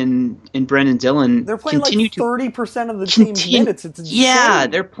and Brendan Dillon they're playing 30% of the team's minutes. It's insane. Yeah,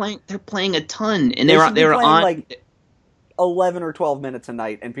 they're playing a ton, and they were on 11 or 12 minutes a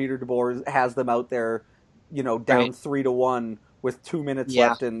night, and Peter DeBoer has them out there, down 3-1 with 2 minutes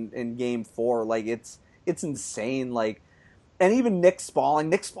left in game 4. It's insane. And even Nick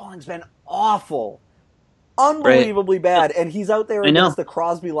Spalling's been awful. Unbelievably bad, and he's out there against the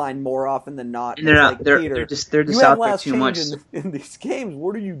Crosby line more often than not. And they're just out there too much in these games.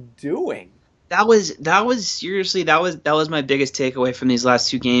 What are you doing? That was seriously that was my biggest takeaway from these last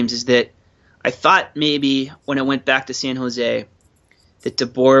 2 games, is that I thought maybe when I went back to San Jose that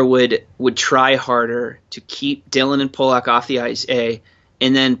DeBoer would try harder to keep Dillon and Polak off the ice,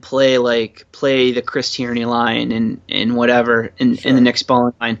 and then play the Chris Tierney line and whatever in the Nick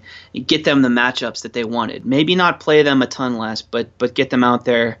Spalling line, and get them the matchups that they wanted. Maybe not play them a ton less, but get them out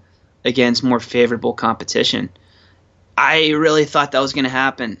there against more favorable competition. I really thought that was going to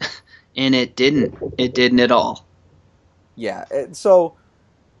happen, and it didn't. It didn't at all. Yeah. So,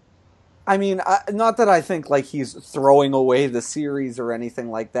 I mean, not that I think he's throwing away the series or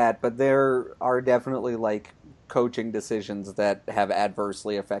anything like that, but there are definitely coaching decisions that have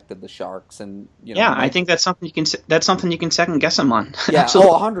adversely affected the Sharks, and I think that's something you can second guess them on. Yeah,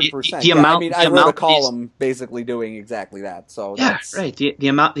 100%. I wrote a column basically doing exactly that. So that's right. The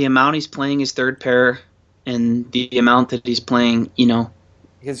amount he's playing his third pair, and the amount that he's playing,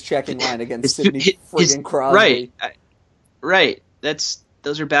 his checking line against Sidney friggin' Crosby. Right.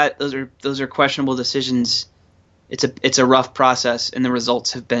 Those are bad. Those are questionable decisions. It's a rough process, and the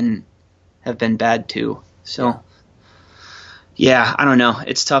results have been bad too. So, yeah, I don't know.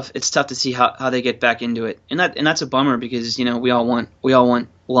 It's tough. It's tough to see how they get back into it, and that's a bummer, because we all want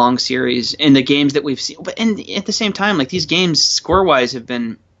long series, and the games that we've seen. But at the same time, these games score wise have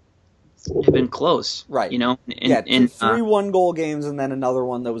been close, right? And 3-1 goal games, and then another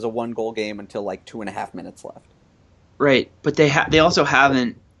one that was a 1-goal game until 2.5 minutes left. Right, but they also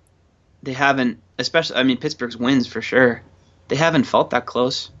haven't. They haven't, especially. I mean, Pittsburgh's wins for sure. They haven't felt that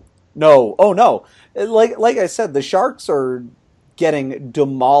close. No. Oh, no. Like I said, the Sharks are getting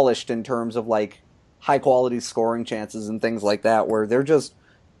demolished in terms of high-quality scoring chances and things like that, where they're just,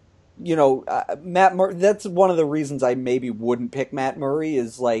 Matt Murray, that's one of the reasons I maybe wouldn't pick Matt Murray,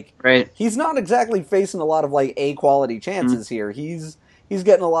 is he's not exactly facing a lot of A-quality chances here. He's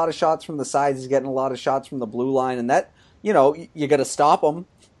getting a lot of shots from the sides, he's getting a lot of shots from the blue line, and that, you got to stop him.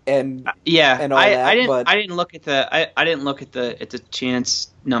 And and all that, I didn't look at the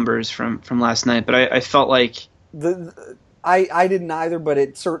chance numbers from last night, but I felt like I didn't either, but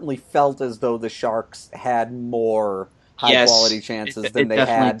it certainly felt as though the Sharks had more high quality chances than they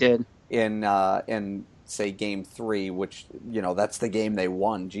had in say game 3, which that's the game they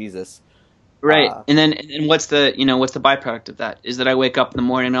won. Jesus. Right, and what's the byproduct of that is that I wake up in the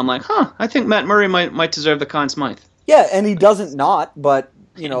morning and I'm like, I think Matt Murray might deserve the Conn Smythe. Yeah, and he doesn't not, but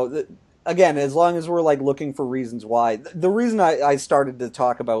again, as long as we're looking for reasons why. The reason I started to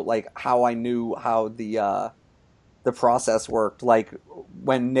talk about how I knew how the process worked,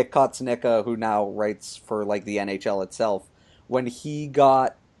 when Nick Kotzenicka, who now writes for the NHL itself, when he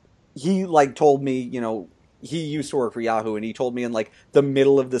told me, he used to work for Yahoo, and he told me in like the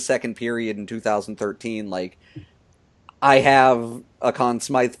middle of the second period in 2013, like, I have a Conn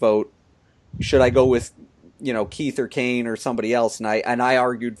Smythe vote. Should I go with, Keith or Kane or somebody else? And I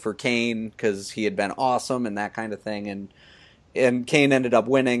argued for Kane because he had been awesome and that kind of thing, and Kane ended up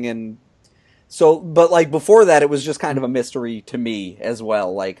winning. And so, but like before that, it was just kind of a mystery to me as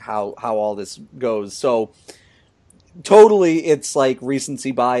well, like how all this goes. So totally, it's like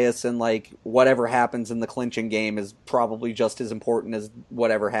recency bias, and like whatever happens in the clinching game is probably just as important as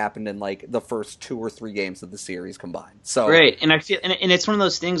whatever happened in like the first 2 or 3 games of the series combined. So right, and I feel, and it's one of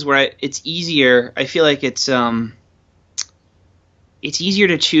those things where it's easier. I feel like it's easier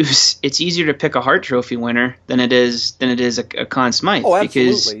to choose. It's easier to pick a Hart Trophy winner than it is a Conn Smythe. Oh,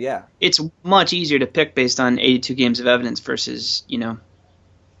 absolutely, because yeah. It's much easier to pick based on 82 games of evidence versus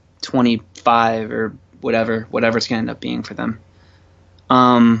 25 or whatever it's going to end up being for them.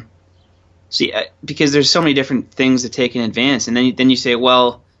 See, because there's so many different things to take in advance, and then you say,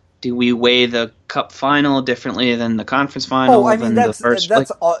 well, do we weigh the Cup final differently than the conference final? Oh, I mean that's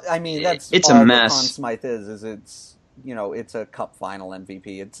all. I mean that's it's all a mess. Conn Smythe is it's it's a Cup final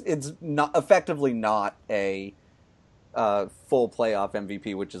MVP. It's not effectively not a full playoff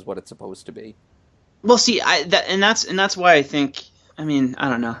MVP, which is what it's supposed to be. Well, see, that's why I think. I mean, I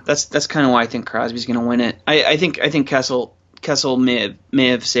don't know. That's kind of why I think Crosby's going to win it. I think Kessel may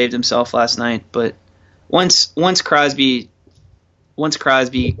have saved himself last night, but once Crosby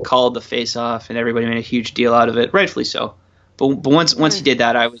called the face off and everybody made a huge deal out of it, rightfully so. But once he did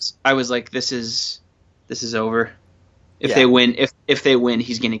that, I was like, this is over. If they win,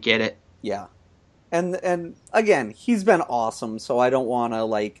 he's going to get it. Yeah. And again, he's been awesome, so I don't want to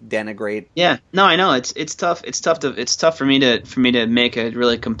like denigrate. Yeah, no, I know it's tough. It's tough for me to make a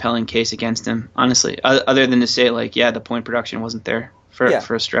really compelling case against him. Honestly, other than to say like, yeah, the point production wasn't there for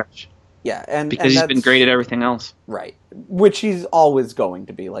a stretch. Yeah, because he's been great at everything else. Right, which he's always going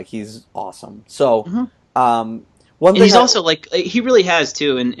to be. Like, he's awesome. So, one and thing he's also like he really has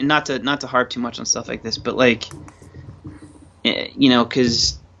too, and not to harp too much on stuff like this, but like,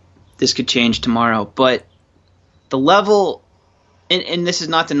 because this could change tomorrow, but the level, and this is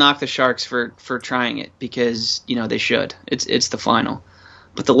not to knock the Sharks for trying it, because they should. It's the final,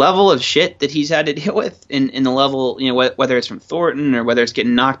 but the level of shit that he's had to deal with, in the level, whether it's from Thornton or whether it's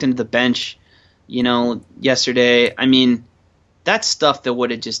getting knocked into the bench, yesterday. I mean, that's stuff that would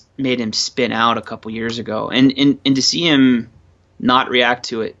have just made him spin out a couple years ago, and to see him not react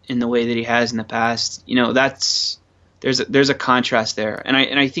to it in the way that he has in the past, that's. There's a contrast there, and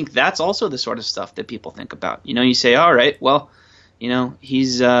I think that's also the sort of stuff that people think about. You say, all right, well,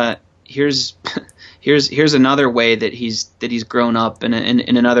 he's here's another way that he's grown up, and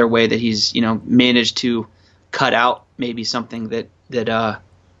in another way that he's managed to cut out maybe something that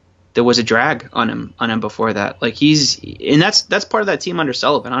was a drag on him before that. Like, that's part of that team under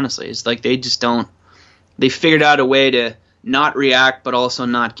Sullivan. Honestly, it's like they figured out a way to not react, but also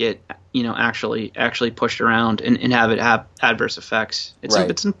not get actually pushed around and have it have adverse effects.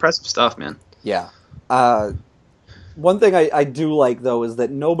 It's impressive stuff, man. Yeah. One thing I do like, though, is that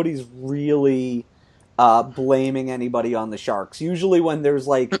nobody's really blaming anybody on the Sharks. Usually when there's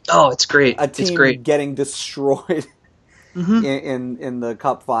like it's great. A team getting destroyed in the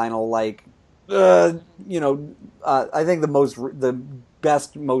Cup final, like I think the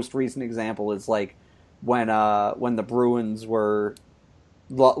best most recent example is like when the Bruins were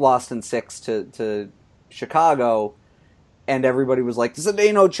lost in 6 to Chicago, and everybody was like,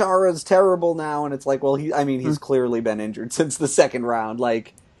 Zdeno Chara's terrible now, and it's like, well, he's clearly been injured since the second round.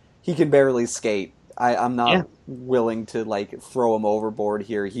 Like, he can barely skate. I'm not willing to like throw him overboard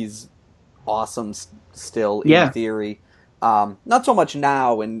here. He's awesome still in theory. Not so much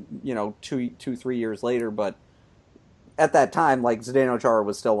now, and 2-3 years later, but at that time, like, Zdeno Chara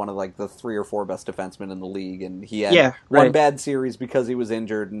was still one of like the 3 or 4 best defensemen in the league, and he had one bad series because he was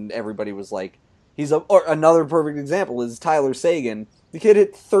injured, and everybody was like, or another perfect example is Tyler Seguin. The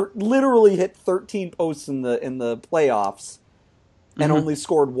kid literally hit 13 posts in the playoffs, and only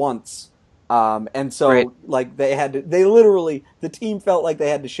scored once. And so like the team felt like they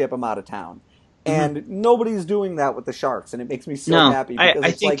had to ship him out of town. And nobody's doing that with the Sharks, and it makes me so happy,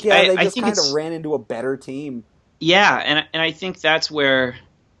 because they just kind of ran into a better team. Yeah, and I think that's where,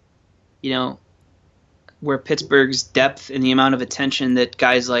 where Pittsburgh's depth and the amount of attention that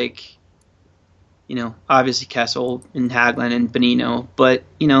guys like, obviously Kessel and Hagelin and Bonino, but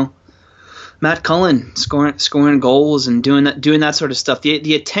Matt Cullen scoring goals and doing that sort of stuff.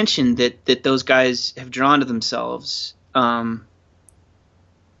 The attention that those guys have drawn to themselves, and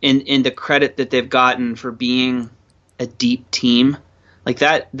the credit that they've gotten for being a deep team, like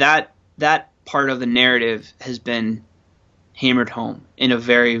that part of the narrative has been hammered home in a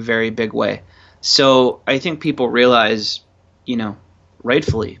very, very big way. So I think people realize,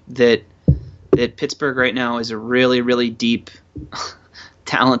 rightfully, that Pittsburgh right now is a really, really deep,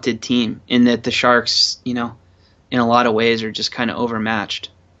 talented team, and that the Sharks, in a lot of ways are just kind of overmatched.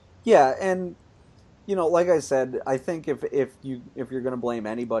 Yeah, and like I said, I think if you're going to blame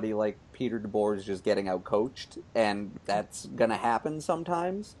anybody, like Peter DeBoer is just getting out coached, and that's going to happen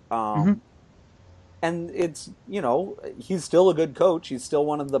sometimes. Mm-hmm. And it's he's still a good coach. He's still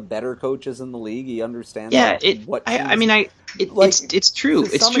one of the better coaches in the league. He understands Yeah, what I teams mean, like. it's true.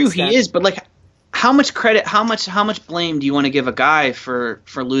 To It's some true. He extent, is, but like, how much credit, how much blame do you want to give a guy for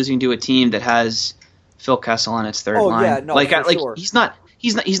losing to a team that has Phil Kessel on its third oh yeah, line? no, for Like sure. he's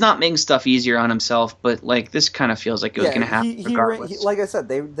not making stuff easier on himself, but like this kind of feels like it was Yeah, going to happen regardless. like I said,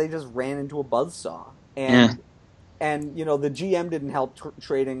 they just ran into a buzzsaw, Yeah. and the GM didn't help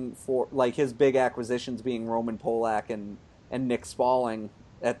trading for like his big acquisitions being Roman Polak and Nick Spalling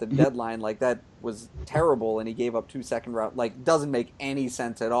at the Mhm. deadline. Like that was terrible, and he gave up 2 second round. Like doesn't make any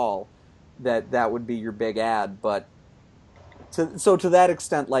sense at all that would be your big ad. But to that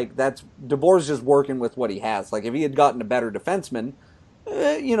extent, like that's DeBoer's just working with what he has. Like if he had gotten a better defenseman,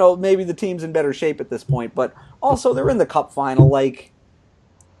 maybe the team's in better shape at this point. But also they're in the Cup final. Like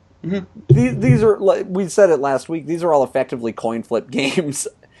Mhm. these are, like we said it last week, these are all effectively coin flip games.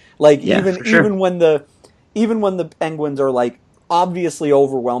 Like Yeah, for sure. even when the Penguins are like obviously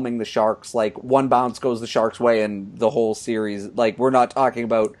overwhelming the Sharks, like one bounce goes the Sharks' way and the whole series, like we're not talking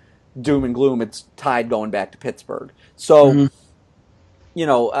about doom and gloom. It's tied going back to Pittsburgh. So Hmm.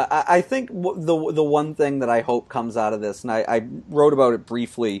 I think the one thing that I hope comes out of this, and I wrote about it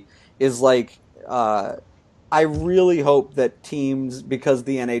briefly, is like I really hope that teams, because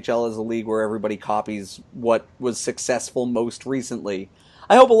the NHL is a league where everybody copies what was successful most recently,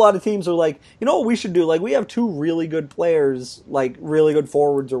 I hope a lot of teams are like, you know what we should do? Like, we have two really good players, like really good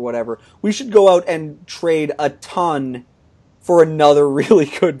forwards or whatever. We should go out and trade a ton for another really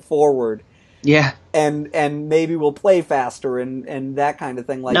good forward, Yeah. and maybe we'll play faster and that kind of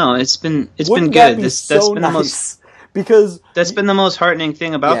thing. Like, No, it's been wouldn't that good. be This that's so been the most nice? Because that's been the most heartening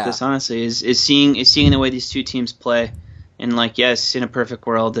thing about yeah, this, honestly, is seeing the way these two teams play. And like, yes, in a perfect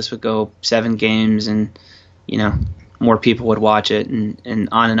world, this would go 7 games, and you know more people would watch it, and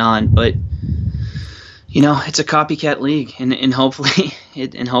on and on. But it's a copycat league, and hopefully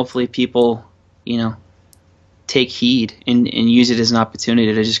hopefully people take heed and use it as an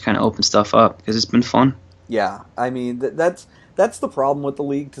opportunity to just kind of open stuff up because it's been fun. yeah. I mean, that's the problem with the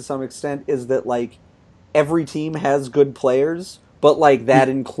league to some extent, is that like every team has good players, but like that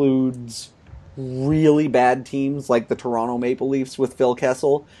includes really bad teams like the Toronto Maple Leafs with Phil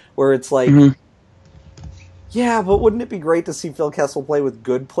Kessel, where it's like, Mm-hmm. yeah, but wouldn't it be great to see Phil Kessel play with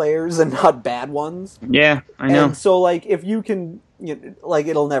good players and not bad ones? Yeah, I know. And so, like, if you can, like,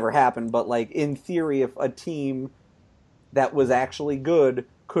 it'll never happen, but, like, in theory, if a team that was actually good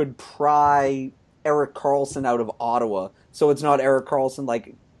could pry Eric Carlson out of Ottawa, so it's not Eric Carlson,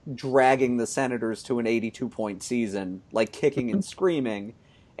 like, dragging the Senators to an 82-point season, like, kicking and screaming,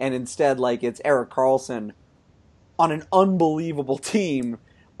 and instead, like, it's Eric Carlson on an unbelievable team,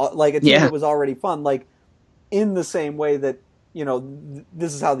 like, a team that Yeah, was already fun, like, in the same way that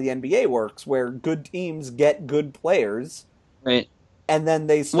this is how the NBA works, where good teams get good players, right. and then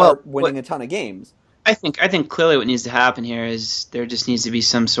they Well, start winning what a ton of games. I think clearly what needs to happen here is there just needs to be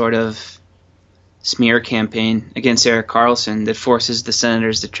some sort of smear campaign against Eric Carlson that forces the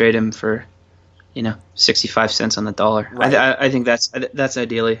Senators to trade him for 65 cents on the dollar. Right. I think that's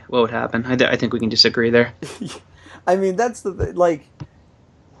ideally what would happen. I think we can disagree there. I mean, that's like,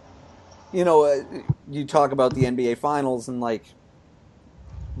 you talk about the NBA Finals, and like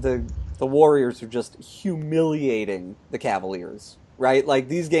the the Warriors are just humiliating the Cavaliers, right? Like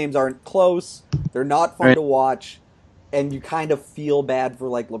these games aren't close, they're not fun Right. to watch, and you kind of feel bad for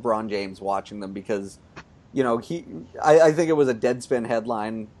like LeBron James watching them because I think it was a Deadspin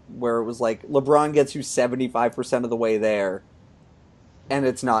headline where it was like LeBron gets you 75% of the way there, and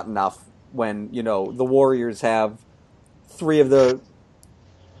it's not enough when the Warriors have three of the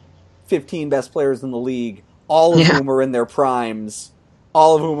 15 best players in the league, all of Yeah. whom are in their primes,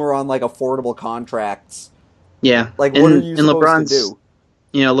 all of whom are on like affordable contracts. Yeah. Like, what are And you and supposed to LeBron's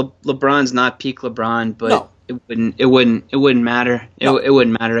do? LeBron's not peak LeBron, but No. it wouldn't matter. It, No. it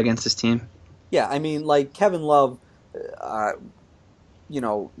wouldn't matter against this team. Yeah, I mean, like Kevin Love, uh, you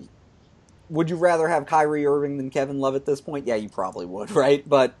know, would you rather have Kyrie Irving than Kevin Love at this point? Yeah, you probably would, right?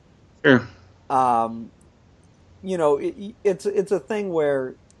 But Sure. um, it's a thing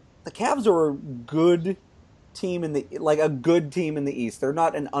where the Cavs are good team in the like a good team in the East. They're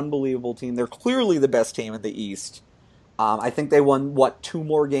not an unbelievable team. They're clearly the best team in the East. I think they won two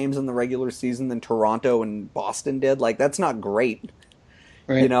more games in the regular season than Toronto and Boston did. Like that's not great,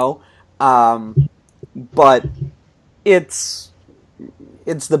 Right. you know. But it's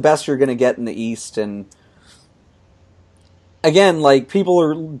the best you're going to get in the East, and again, like people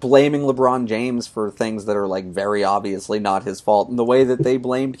are blaming LeBron James for things that are like very obviously not his fault, and the way that they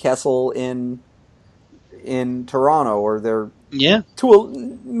blamed Kessel in Toronto, or they're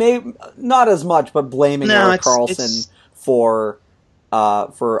maybe not as much, but blaming Erik Karlsson for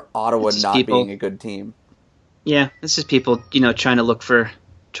Ottawa not being a good team. Yeah, this is people, trying to look for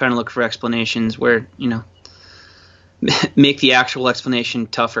explanations where, make the actual explanation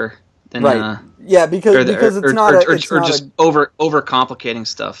tougher than right. Yeah, because it's not just overcomplicating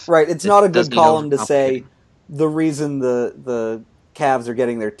stuff. Right, it's not a good column to say the reason the Cavs are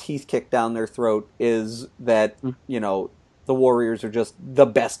getting their teeth kicked down their throat is that the Warriors are just the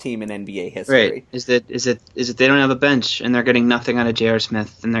best team in NBA history. Right. Is that they don't have a bench and they're getting nothing out of J.R.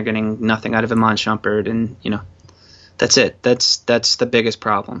 Smith and they're getting nothing out of Iman Shumpert, and that's it. That's the biggest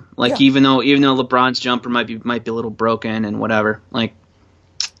problem. Like even though LeBron's jumper might be a little broken and whatever, like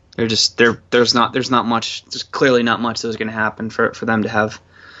there's not much. There's clearly not much that was going to happen for them to have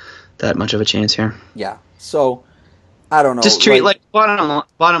that much of a chance here. Yeah. So I don't know. Just treat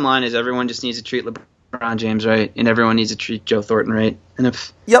bottom line is everyone just needs to treat LeBron James right, and everyone needs to treat Joe Thornton right. And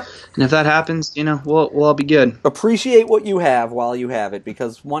if that happens, we'll all be good. Appreciate what you have while you have it,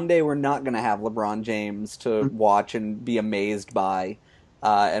 because one day we're not going to have LeBron James to watch and be amazed by,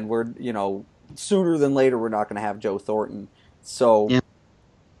 and we're sooner than later we're not going to have Joe Thornton. So,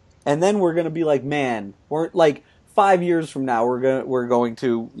 and then we're going to be like, man, we're like 5 years from now we're going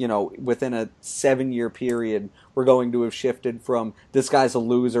to within a 7-year period we're going to have shifted from this guy's a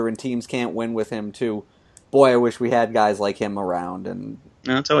loser and teams can't win with him to, boy, I wish we had guys like him around. And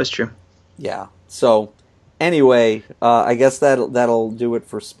no, it's always true. Yeah. So anyway, I guess that'll do it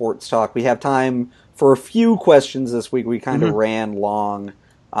for sports talk. We have time for a few questions this week. We kind of ran long,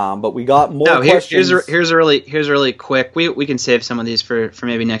 but we got more questions. Here's a really quick. We can save some of these for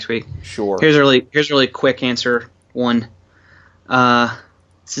maybe next week. Sure. Here's a really quick answer one.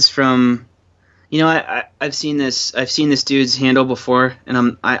 This is from. I've seen this dude's handle before,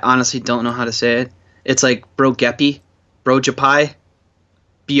 and I honestly don't know how to say it. It's like Brogepi, Brogepi,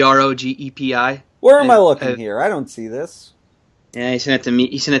 Brogepi. Where am I looking here? I don't see this. Yeah, he sent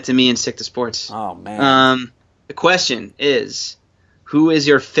it to me in Stick to Sports. Oh man. The question is, who is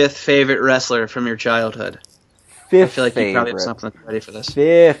your fifth favorite wrestler from your childhood? Fifth I feel like favorite. you probably have something ready for this.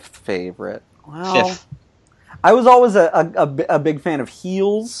 Fifth favorite. Well, fifth. I was always a big fan of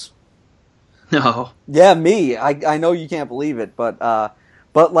heels. No. Yeah, me. I know you can't believe it, but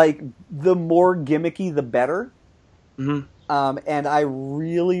like the more gimmicky, the better. Mm-hmm. And I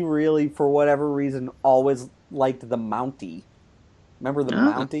really, really, for whatever reason, always liked the Mountie. Remember the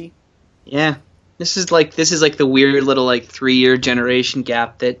Mountie? Yeah. This is like the weird little 3-year generation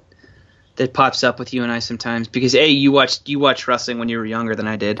gap that pops up with you and I sometimes, because you watched wrestling when you were younger than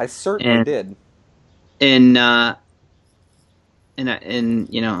I did. I certainly did. And I'm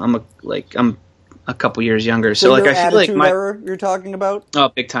a couple years younger, so your I feel like my era you're talking about. Oh,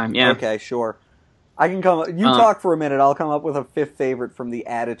 big time, yeah. Okay, sure. I can come. You talk for a minute. I'll come up with a fifth favorite from the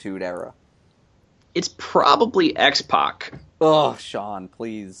Attitude Era. It's probably X-Pac. Oh, Sean,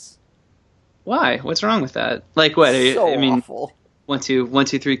 please. Why? What's wrong with that? Like what? So awful. 1, 2,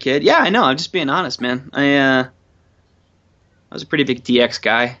 3 kid. Yeah, I know. I'm just being honest, man. I was a pretty big DX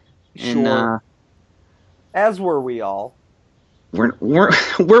guy. And, sure. As were we all. Were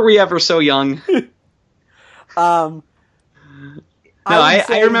we ever so young? No,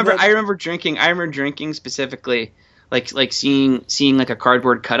 I remember drinking. I remember drinking specifically, like seeing like a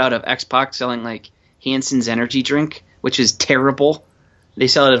cardboard cutout of X-Pac selling like Hansen's energy drink, which is terrible. They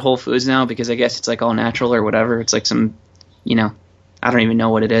sell it at Whole Foods now because I guess it's like all natural or whatever. It's like some, I don't even know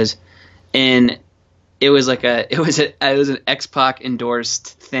what it is, and it was an X-Pac endorsed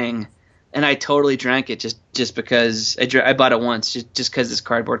thing, and I totally drank it just because I bought it once just because this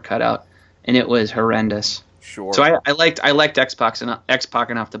cardboard cutout, and it was horrendous. Sure. So I liked X-Pac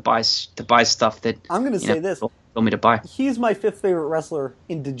enough to buy stuff that I'm going to say this. Told me to buy. He's my fifth favorite wrestler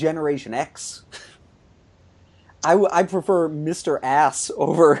in Degeneration X. I prefer Mr. Ass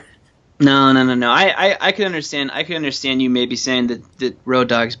over. No. I can understand you maybe saying that Road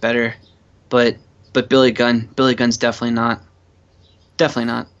Dogg's better, but Billy Gunn's definitely not. Definitely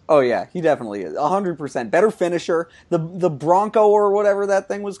not. Oh yeah, he definitely is. 100% better finisher. The Bronco or whatever that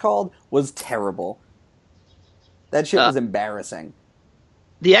thing was called was terrible. That shit was embarrassing.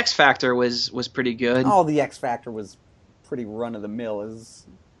 The X Factor was pretty good. Oh, the X Factor was pretty run of the mill. And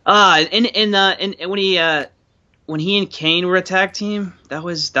when he and Kane were a tag team, that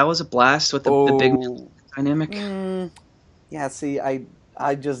was a blast with the big dynamic. Yeah, see, I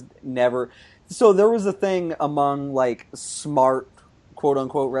just never. So there was a thing among like smart quote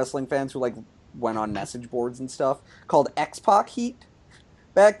unquote wrestling fans who like went on message boards and stuff called X-Pac heat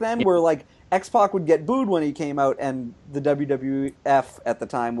back then, Yeah. where like X-Pac would get booed when he came out, and the WWF at the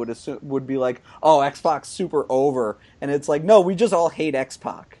time would be like, "Oh, X-Pac's super over," and it's like, no, we just all hate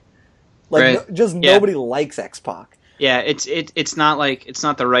X-Pac. Like, Right. Nobody likes X-Pac. Yeah, it's not like it's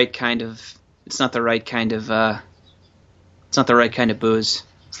not the right kind of booze.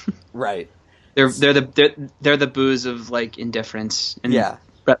 Right. They're the booze of like indifference and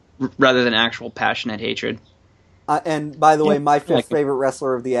rather than actual passionate hatred. And by the way, my fifth favorite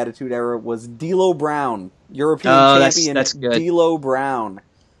wrestler of the Attitude Era was D'Lo Brown, European champion. That's good. D'Lo Brown.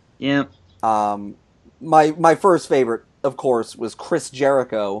 Yeah. My first favorite, of course, was Chris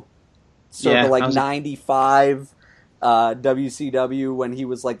Jericho. Circa 95 WCW when he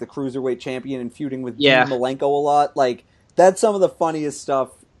was like the cruiserweight champion and feuding with Dean Malenko a lot. Like, that's some of the funniest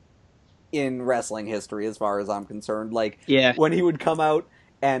stuff in wrestling history, as far as I'm concerned. Like, when he would come out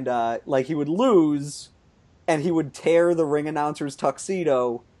and like he would lose, and he would tear the ring announcer's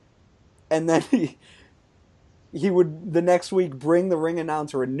tuxedo, and then he would the next week bring the ring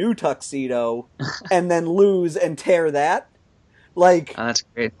announcer a new tuxedo, and then lose and tear that. Like, that's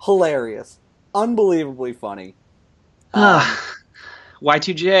great, hilarious, unbelievably funny.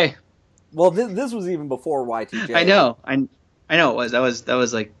 Y2J. Well, this was even before Y2J. I know it was. That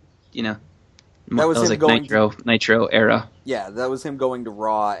was like, you know, that was like Nitro era. Yeah, that was him going to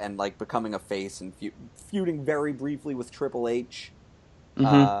Raw and like becoming a face and feuding very briefly with Triple H.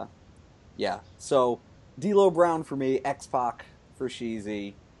 Mm-hmm. Yeah, so D'Lo Brown for me, X-Pac for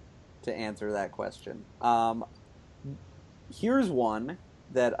Sheezy, to answer that question. Here's one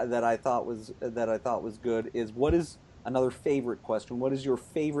that I thought was good. Is what is another favorite question? What is your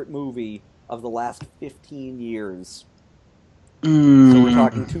favorite movie of the last 15 years? So we're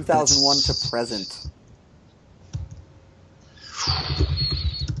talking 2001 to present.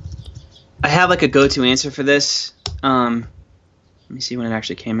 I have like a go-to answer for this. Let me see when it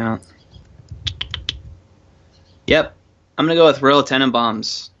actually came out. Yep, I'm gonna go with Royal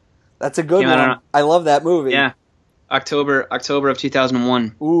Tenenbaums. That's a good one. I love that movie. Yeah, October of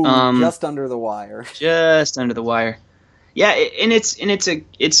 2001. Ooh, just under the wire. Just under the wire. Yeah, and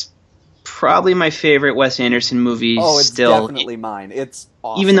it's probably my favorite Wes Anderson movie. Oh, it's still definitely mine. It's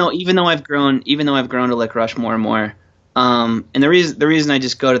awesome. Even though I've grown to like Rush more and more. And the reason I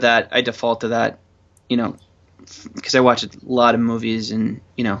just go to that, I default to that, you know, because I watch a lot of movies and,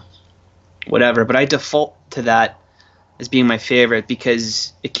 you know, whatever. But I default to that as being my favorite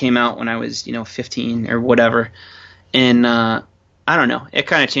because it came out when I was, you know, 15 or whatever. And I don't know, it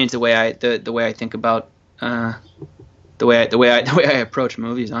kind of changed the way I think about the way I approach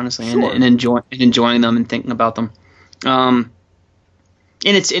movies, honestly, sure. and enjoying them and thinking about them. And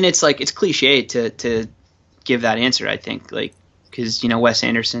it's like it's cliche to give that answer, I think, like, because, you know, Wes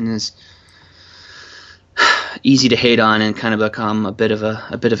Anderson is easy to hate on and kind of become a bit of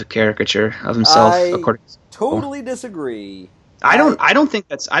a caricature of himself. I totally disagree. I don't think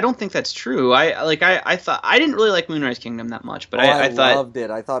that's true. I thought I didn't really like Moonrise Kingdom that much, but I thought loved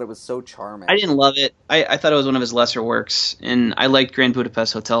it. I thought it was so charming. I didn't love it. I thought it was one of his lesser works, and I liked Grand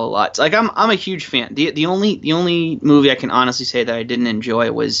Budapest Hotel a lot. Like I'm a huge fan. The only movie I can honestly say that I didn't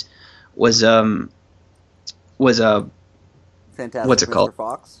enjoy was Fantastic what's it Mr. called?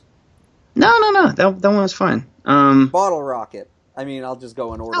 Fox? No. That one was fine. Bottle Rocket. I mean, I'll just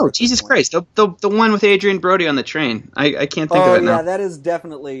go in order. Oh, Jesus Christ! The one with Adrian Brody on the train. I can't think of it now. Oh yeah, that is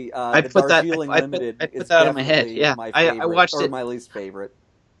definitely. I put that in my head. Yeah, my favorite, I watched it. My least favorite.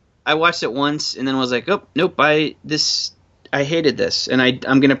 I watched it once and then was like, oh nope, I hated this, and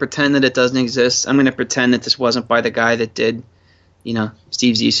I'm gonna pretend that it doesn't exist. I'm gonna pretend that this wasn't by the guy that did, you know,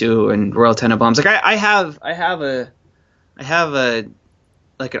 Steve Zissou and Royal Tenenbaums. Like I have a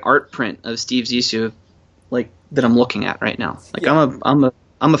like an art print of Steve Zissou, like that I'm looking at right now. Like yeah.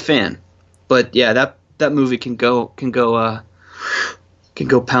 I'm a fan, but yeah, that movie can go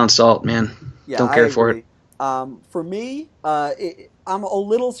pound salt, man. Yeah, don't care for it. For me, I'm a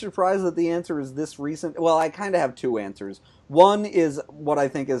little surprised that the answer is this recent. Well, I kind of have two answers. One is what I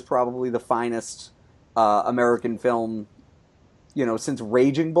think is probably the finest American film, you know, since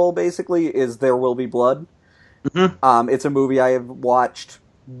Raging Bull. Basically, is There Will Be Blood. Mm-hmm. It's a movie I have watched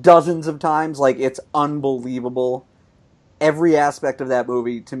dozens of times. Like, it's unbelievable. Every aspect of that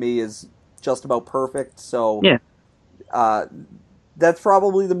movie to me is just about perfect. So, yeah. That's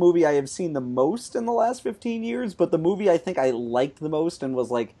probably the movie I have seen the most in the last 15 years, but the movie I think I liked the most and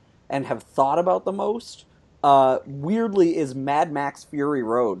was like, and have thought about the most, weirdly, is Mad Max Fury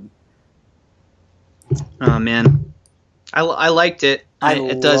Road. Oh man, I liked it. I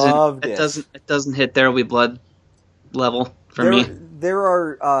It doesn't loved it. it doesn't hit There Will Be Blood level for There, me. there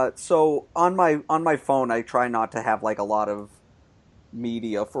are so on my phone I try not to have like a lot of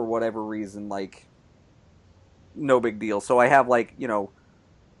media for whatever reason, like no big deal. So I have like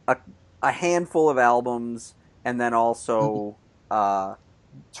a a handful of albums and then also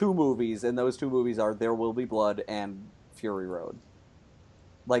two movies, and those two movies are There Will Be Blood and Fury Road.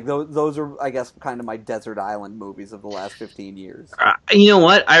 Like those are, I guess, kind of my desert island movies of the last 15 years. You know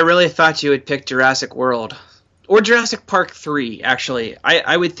what? I really thought you would pick Jurassic World or Jurassic Park 3. Actually,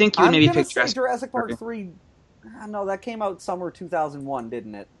 I would think you would I'm maybe gonna pick say Jurassic Park Park 3. No, that came out summer 2001,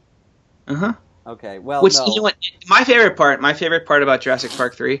 didn't it? 3. Uh huh. Okay, well, Which, you know no. what? My favorite part about Jurassic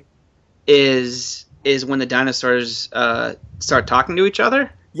Park 3 is when the dinosaurs start talking to each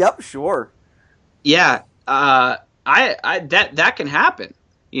other. Yep, sure. Yeah. I that can happen.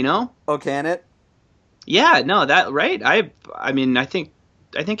 You know? Oh, can it? Yeah, no, that right. I mean, I think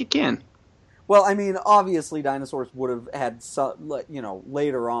it can. Well, I mean, obviously, dinosaurs would have had some,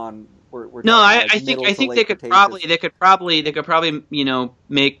 later on. We're No, talking like I middle to think late Cretaceous. they could probably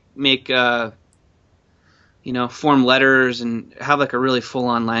make form letters and have like a really full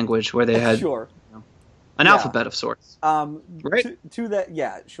on language where they had Sure. an Yeah. alphabet of sorts, right? To that,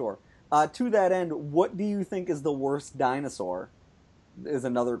 yeah, sure. To that end, what do you think is the worst dinosaur? Is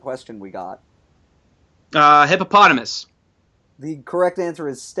another question we got. Hippopotamus. The correct answer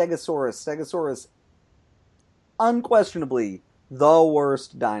is Stegosaurus. Stegosaurus, unquestionably the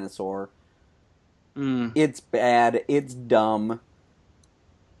worst dinosaur. Mm. It's bad. It's dumb,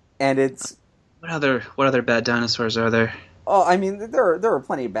 and it's. What other bad dinosaurs are there? Oh, I mean, there are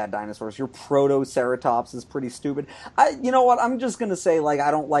plenty of bad dinosaurs. Your Protoceratops is pretty stupid. You know what? I'm just gonna say, like,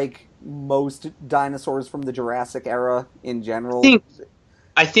 I don't like most dinosaurs from the Jurassic era in general.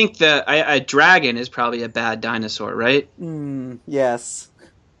 I think a dragon is probably a bad dinosaur, right? Yes.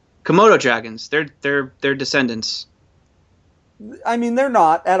 Komodo dragons. They're descendants. I mean, they're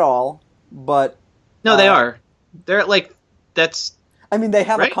not at all, but No, they are. They're like that's. I mean, they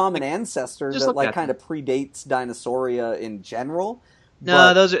have right? a common ancestor Just that look at kind of predates Dinosauria in general.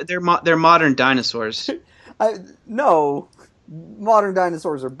 No, But they're modern dinosaurs. no, modern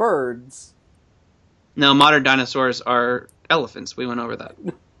dinosaurs are birds, No, modern dinosaurs are elephants. We went over that.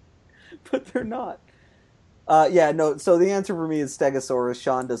 but they're not. Yeah, no. So the answer for me is Stegosaurus.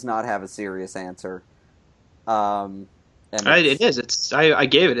 Sean does not have a serious answer. And It is. I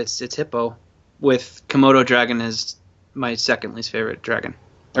gave it. It's hippo, with Komodo dragon as my second least favorite dragon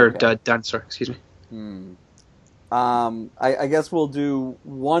or dinosaur. Excuse me. I guess we'll do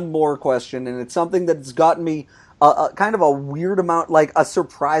one more question, and it's something that's gotten me kind of a weird amount, like a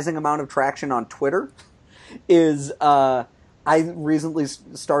surprising amount of traction on Twitter. Is I recently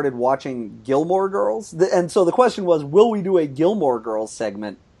started watching Gilmore Girls, and so the question was, will we do a Gilmore Girls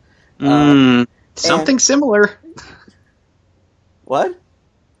segment? Something similar. What?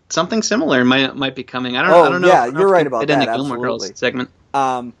 Something similar might be coming. I don't know. Yeah, if you're right we about fit that. in the Gilmore Absolutely. Girls segment.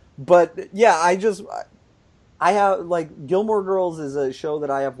 But yeah, I have, like, Gilmore Girls is a show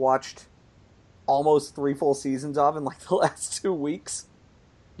that I have watched almost 3 full seasons of in like the last 2 weeks.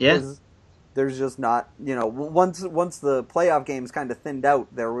 Yeah. There's just not, once the playoff games kind of thinned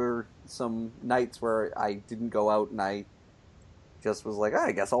out, there were some nights where I didn't go out and I just was like,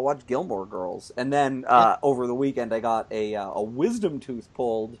 I guess I'll watch Gilmore Girls. And then over the weekend I got a wisdom tooth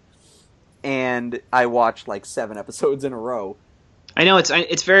pulled, and I watched like 7 episodes in a row. I know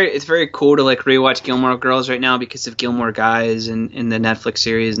it's very cool to like rewatch Gilmore Girls right now because of Gilmore Guys and in the Netflix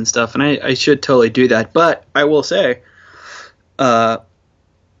series and stuff, and I should totally do that. But I will say that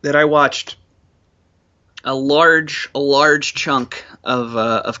I watched a large chunk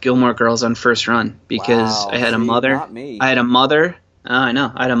of Gilmore Girls on first run because I had a mother. Not me. I had a mother. I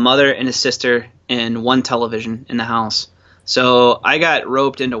know. I had a mother and a sister and one television in the house, so I got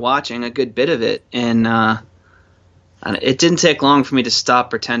roped into watching a good bit of it, and it didn't take long for me to stop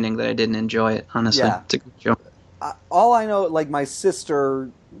pretending that I didn't enjoy it. Honestly, Yeah. It's a good show. All I know, like, my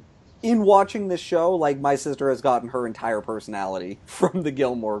sister, in watching this show, like, my sister has gotten her entire personality from the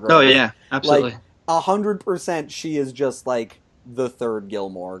Gilmore Girls. Oh yeah, absolutely. Like, 100% she is just like the third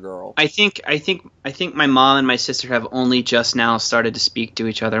Gilmore Girl. I think my mom and my sister have only just now started to speak to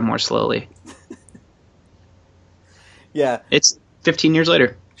each other more slowly. Yeah. It's 15 years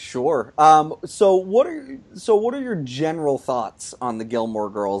later. Sure. So what are your general thoughts on the Gilmore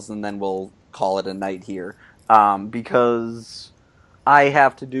Girls, and then we'll call it a night here. Because I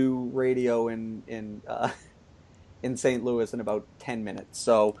have to do radio in St. Louis in about 10 minutes.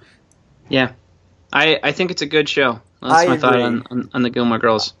 So Yeah, I think it's a good show. That's I my thought agree. on the Gilmore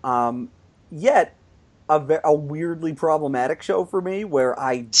Girls. Yet a weirdly problematic show for me, where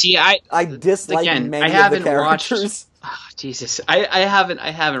See, I dislike again, I many of the haven't watched. characters. Oh, Jesus, I haven't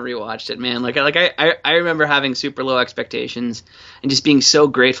rewatched it, man. I remember having super low expectations and just being so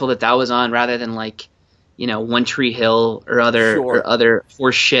grateful that that was on rather than like, One Tree Hill or Sure. other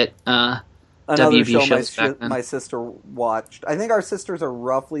horse shit Another WB show shows back then. my sister watched. I think our sisters are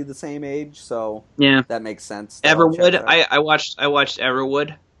roughly the same age, so Yeah, that makes sense. That all checks Everwood. out. I watched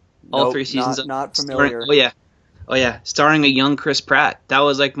Everwood, all Nope, 3 seasons of not starring. familiar. Oh yeah, starring a young Chris Pratt. That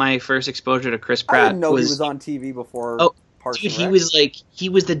was like my first exposure to Chris I didn't Pratt. know he was on TV before Oh, Parks dude, and he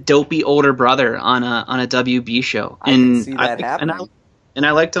Rec. was the dopey older brother on a WB show, I can see that and happening.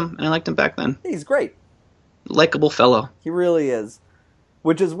 I liked him, back then. He's great. Likable fellow. He really is.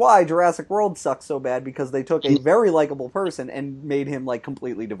 Which is why Jurassic World sucks so bad, because they took a very likable person and made him like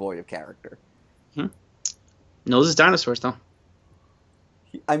completely devoid of character. Knows his dinosaurs though.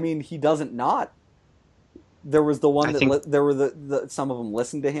 He doesn't not. There was the one I that think- there were the some of them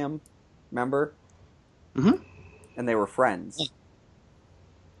listened to him, remember? Mhm. And they were friends.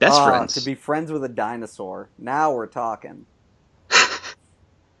 Best friends. To be friends with a dinosaur. Now we're talking.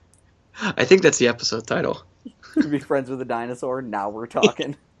 I think that's the episode title. To be friends with a dinosaur. Now we're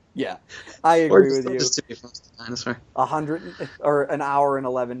talking. Yeah, I agree with you. Just to be friends with a dinosaur. 100 or an hour and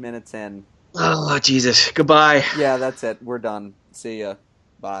 11 minutes in. Oh Jesus! Goodbye. Yeah, that's it. We're done. See ya.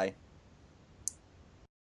 Bye.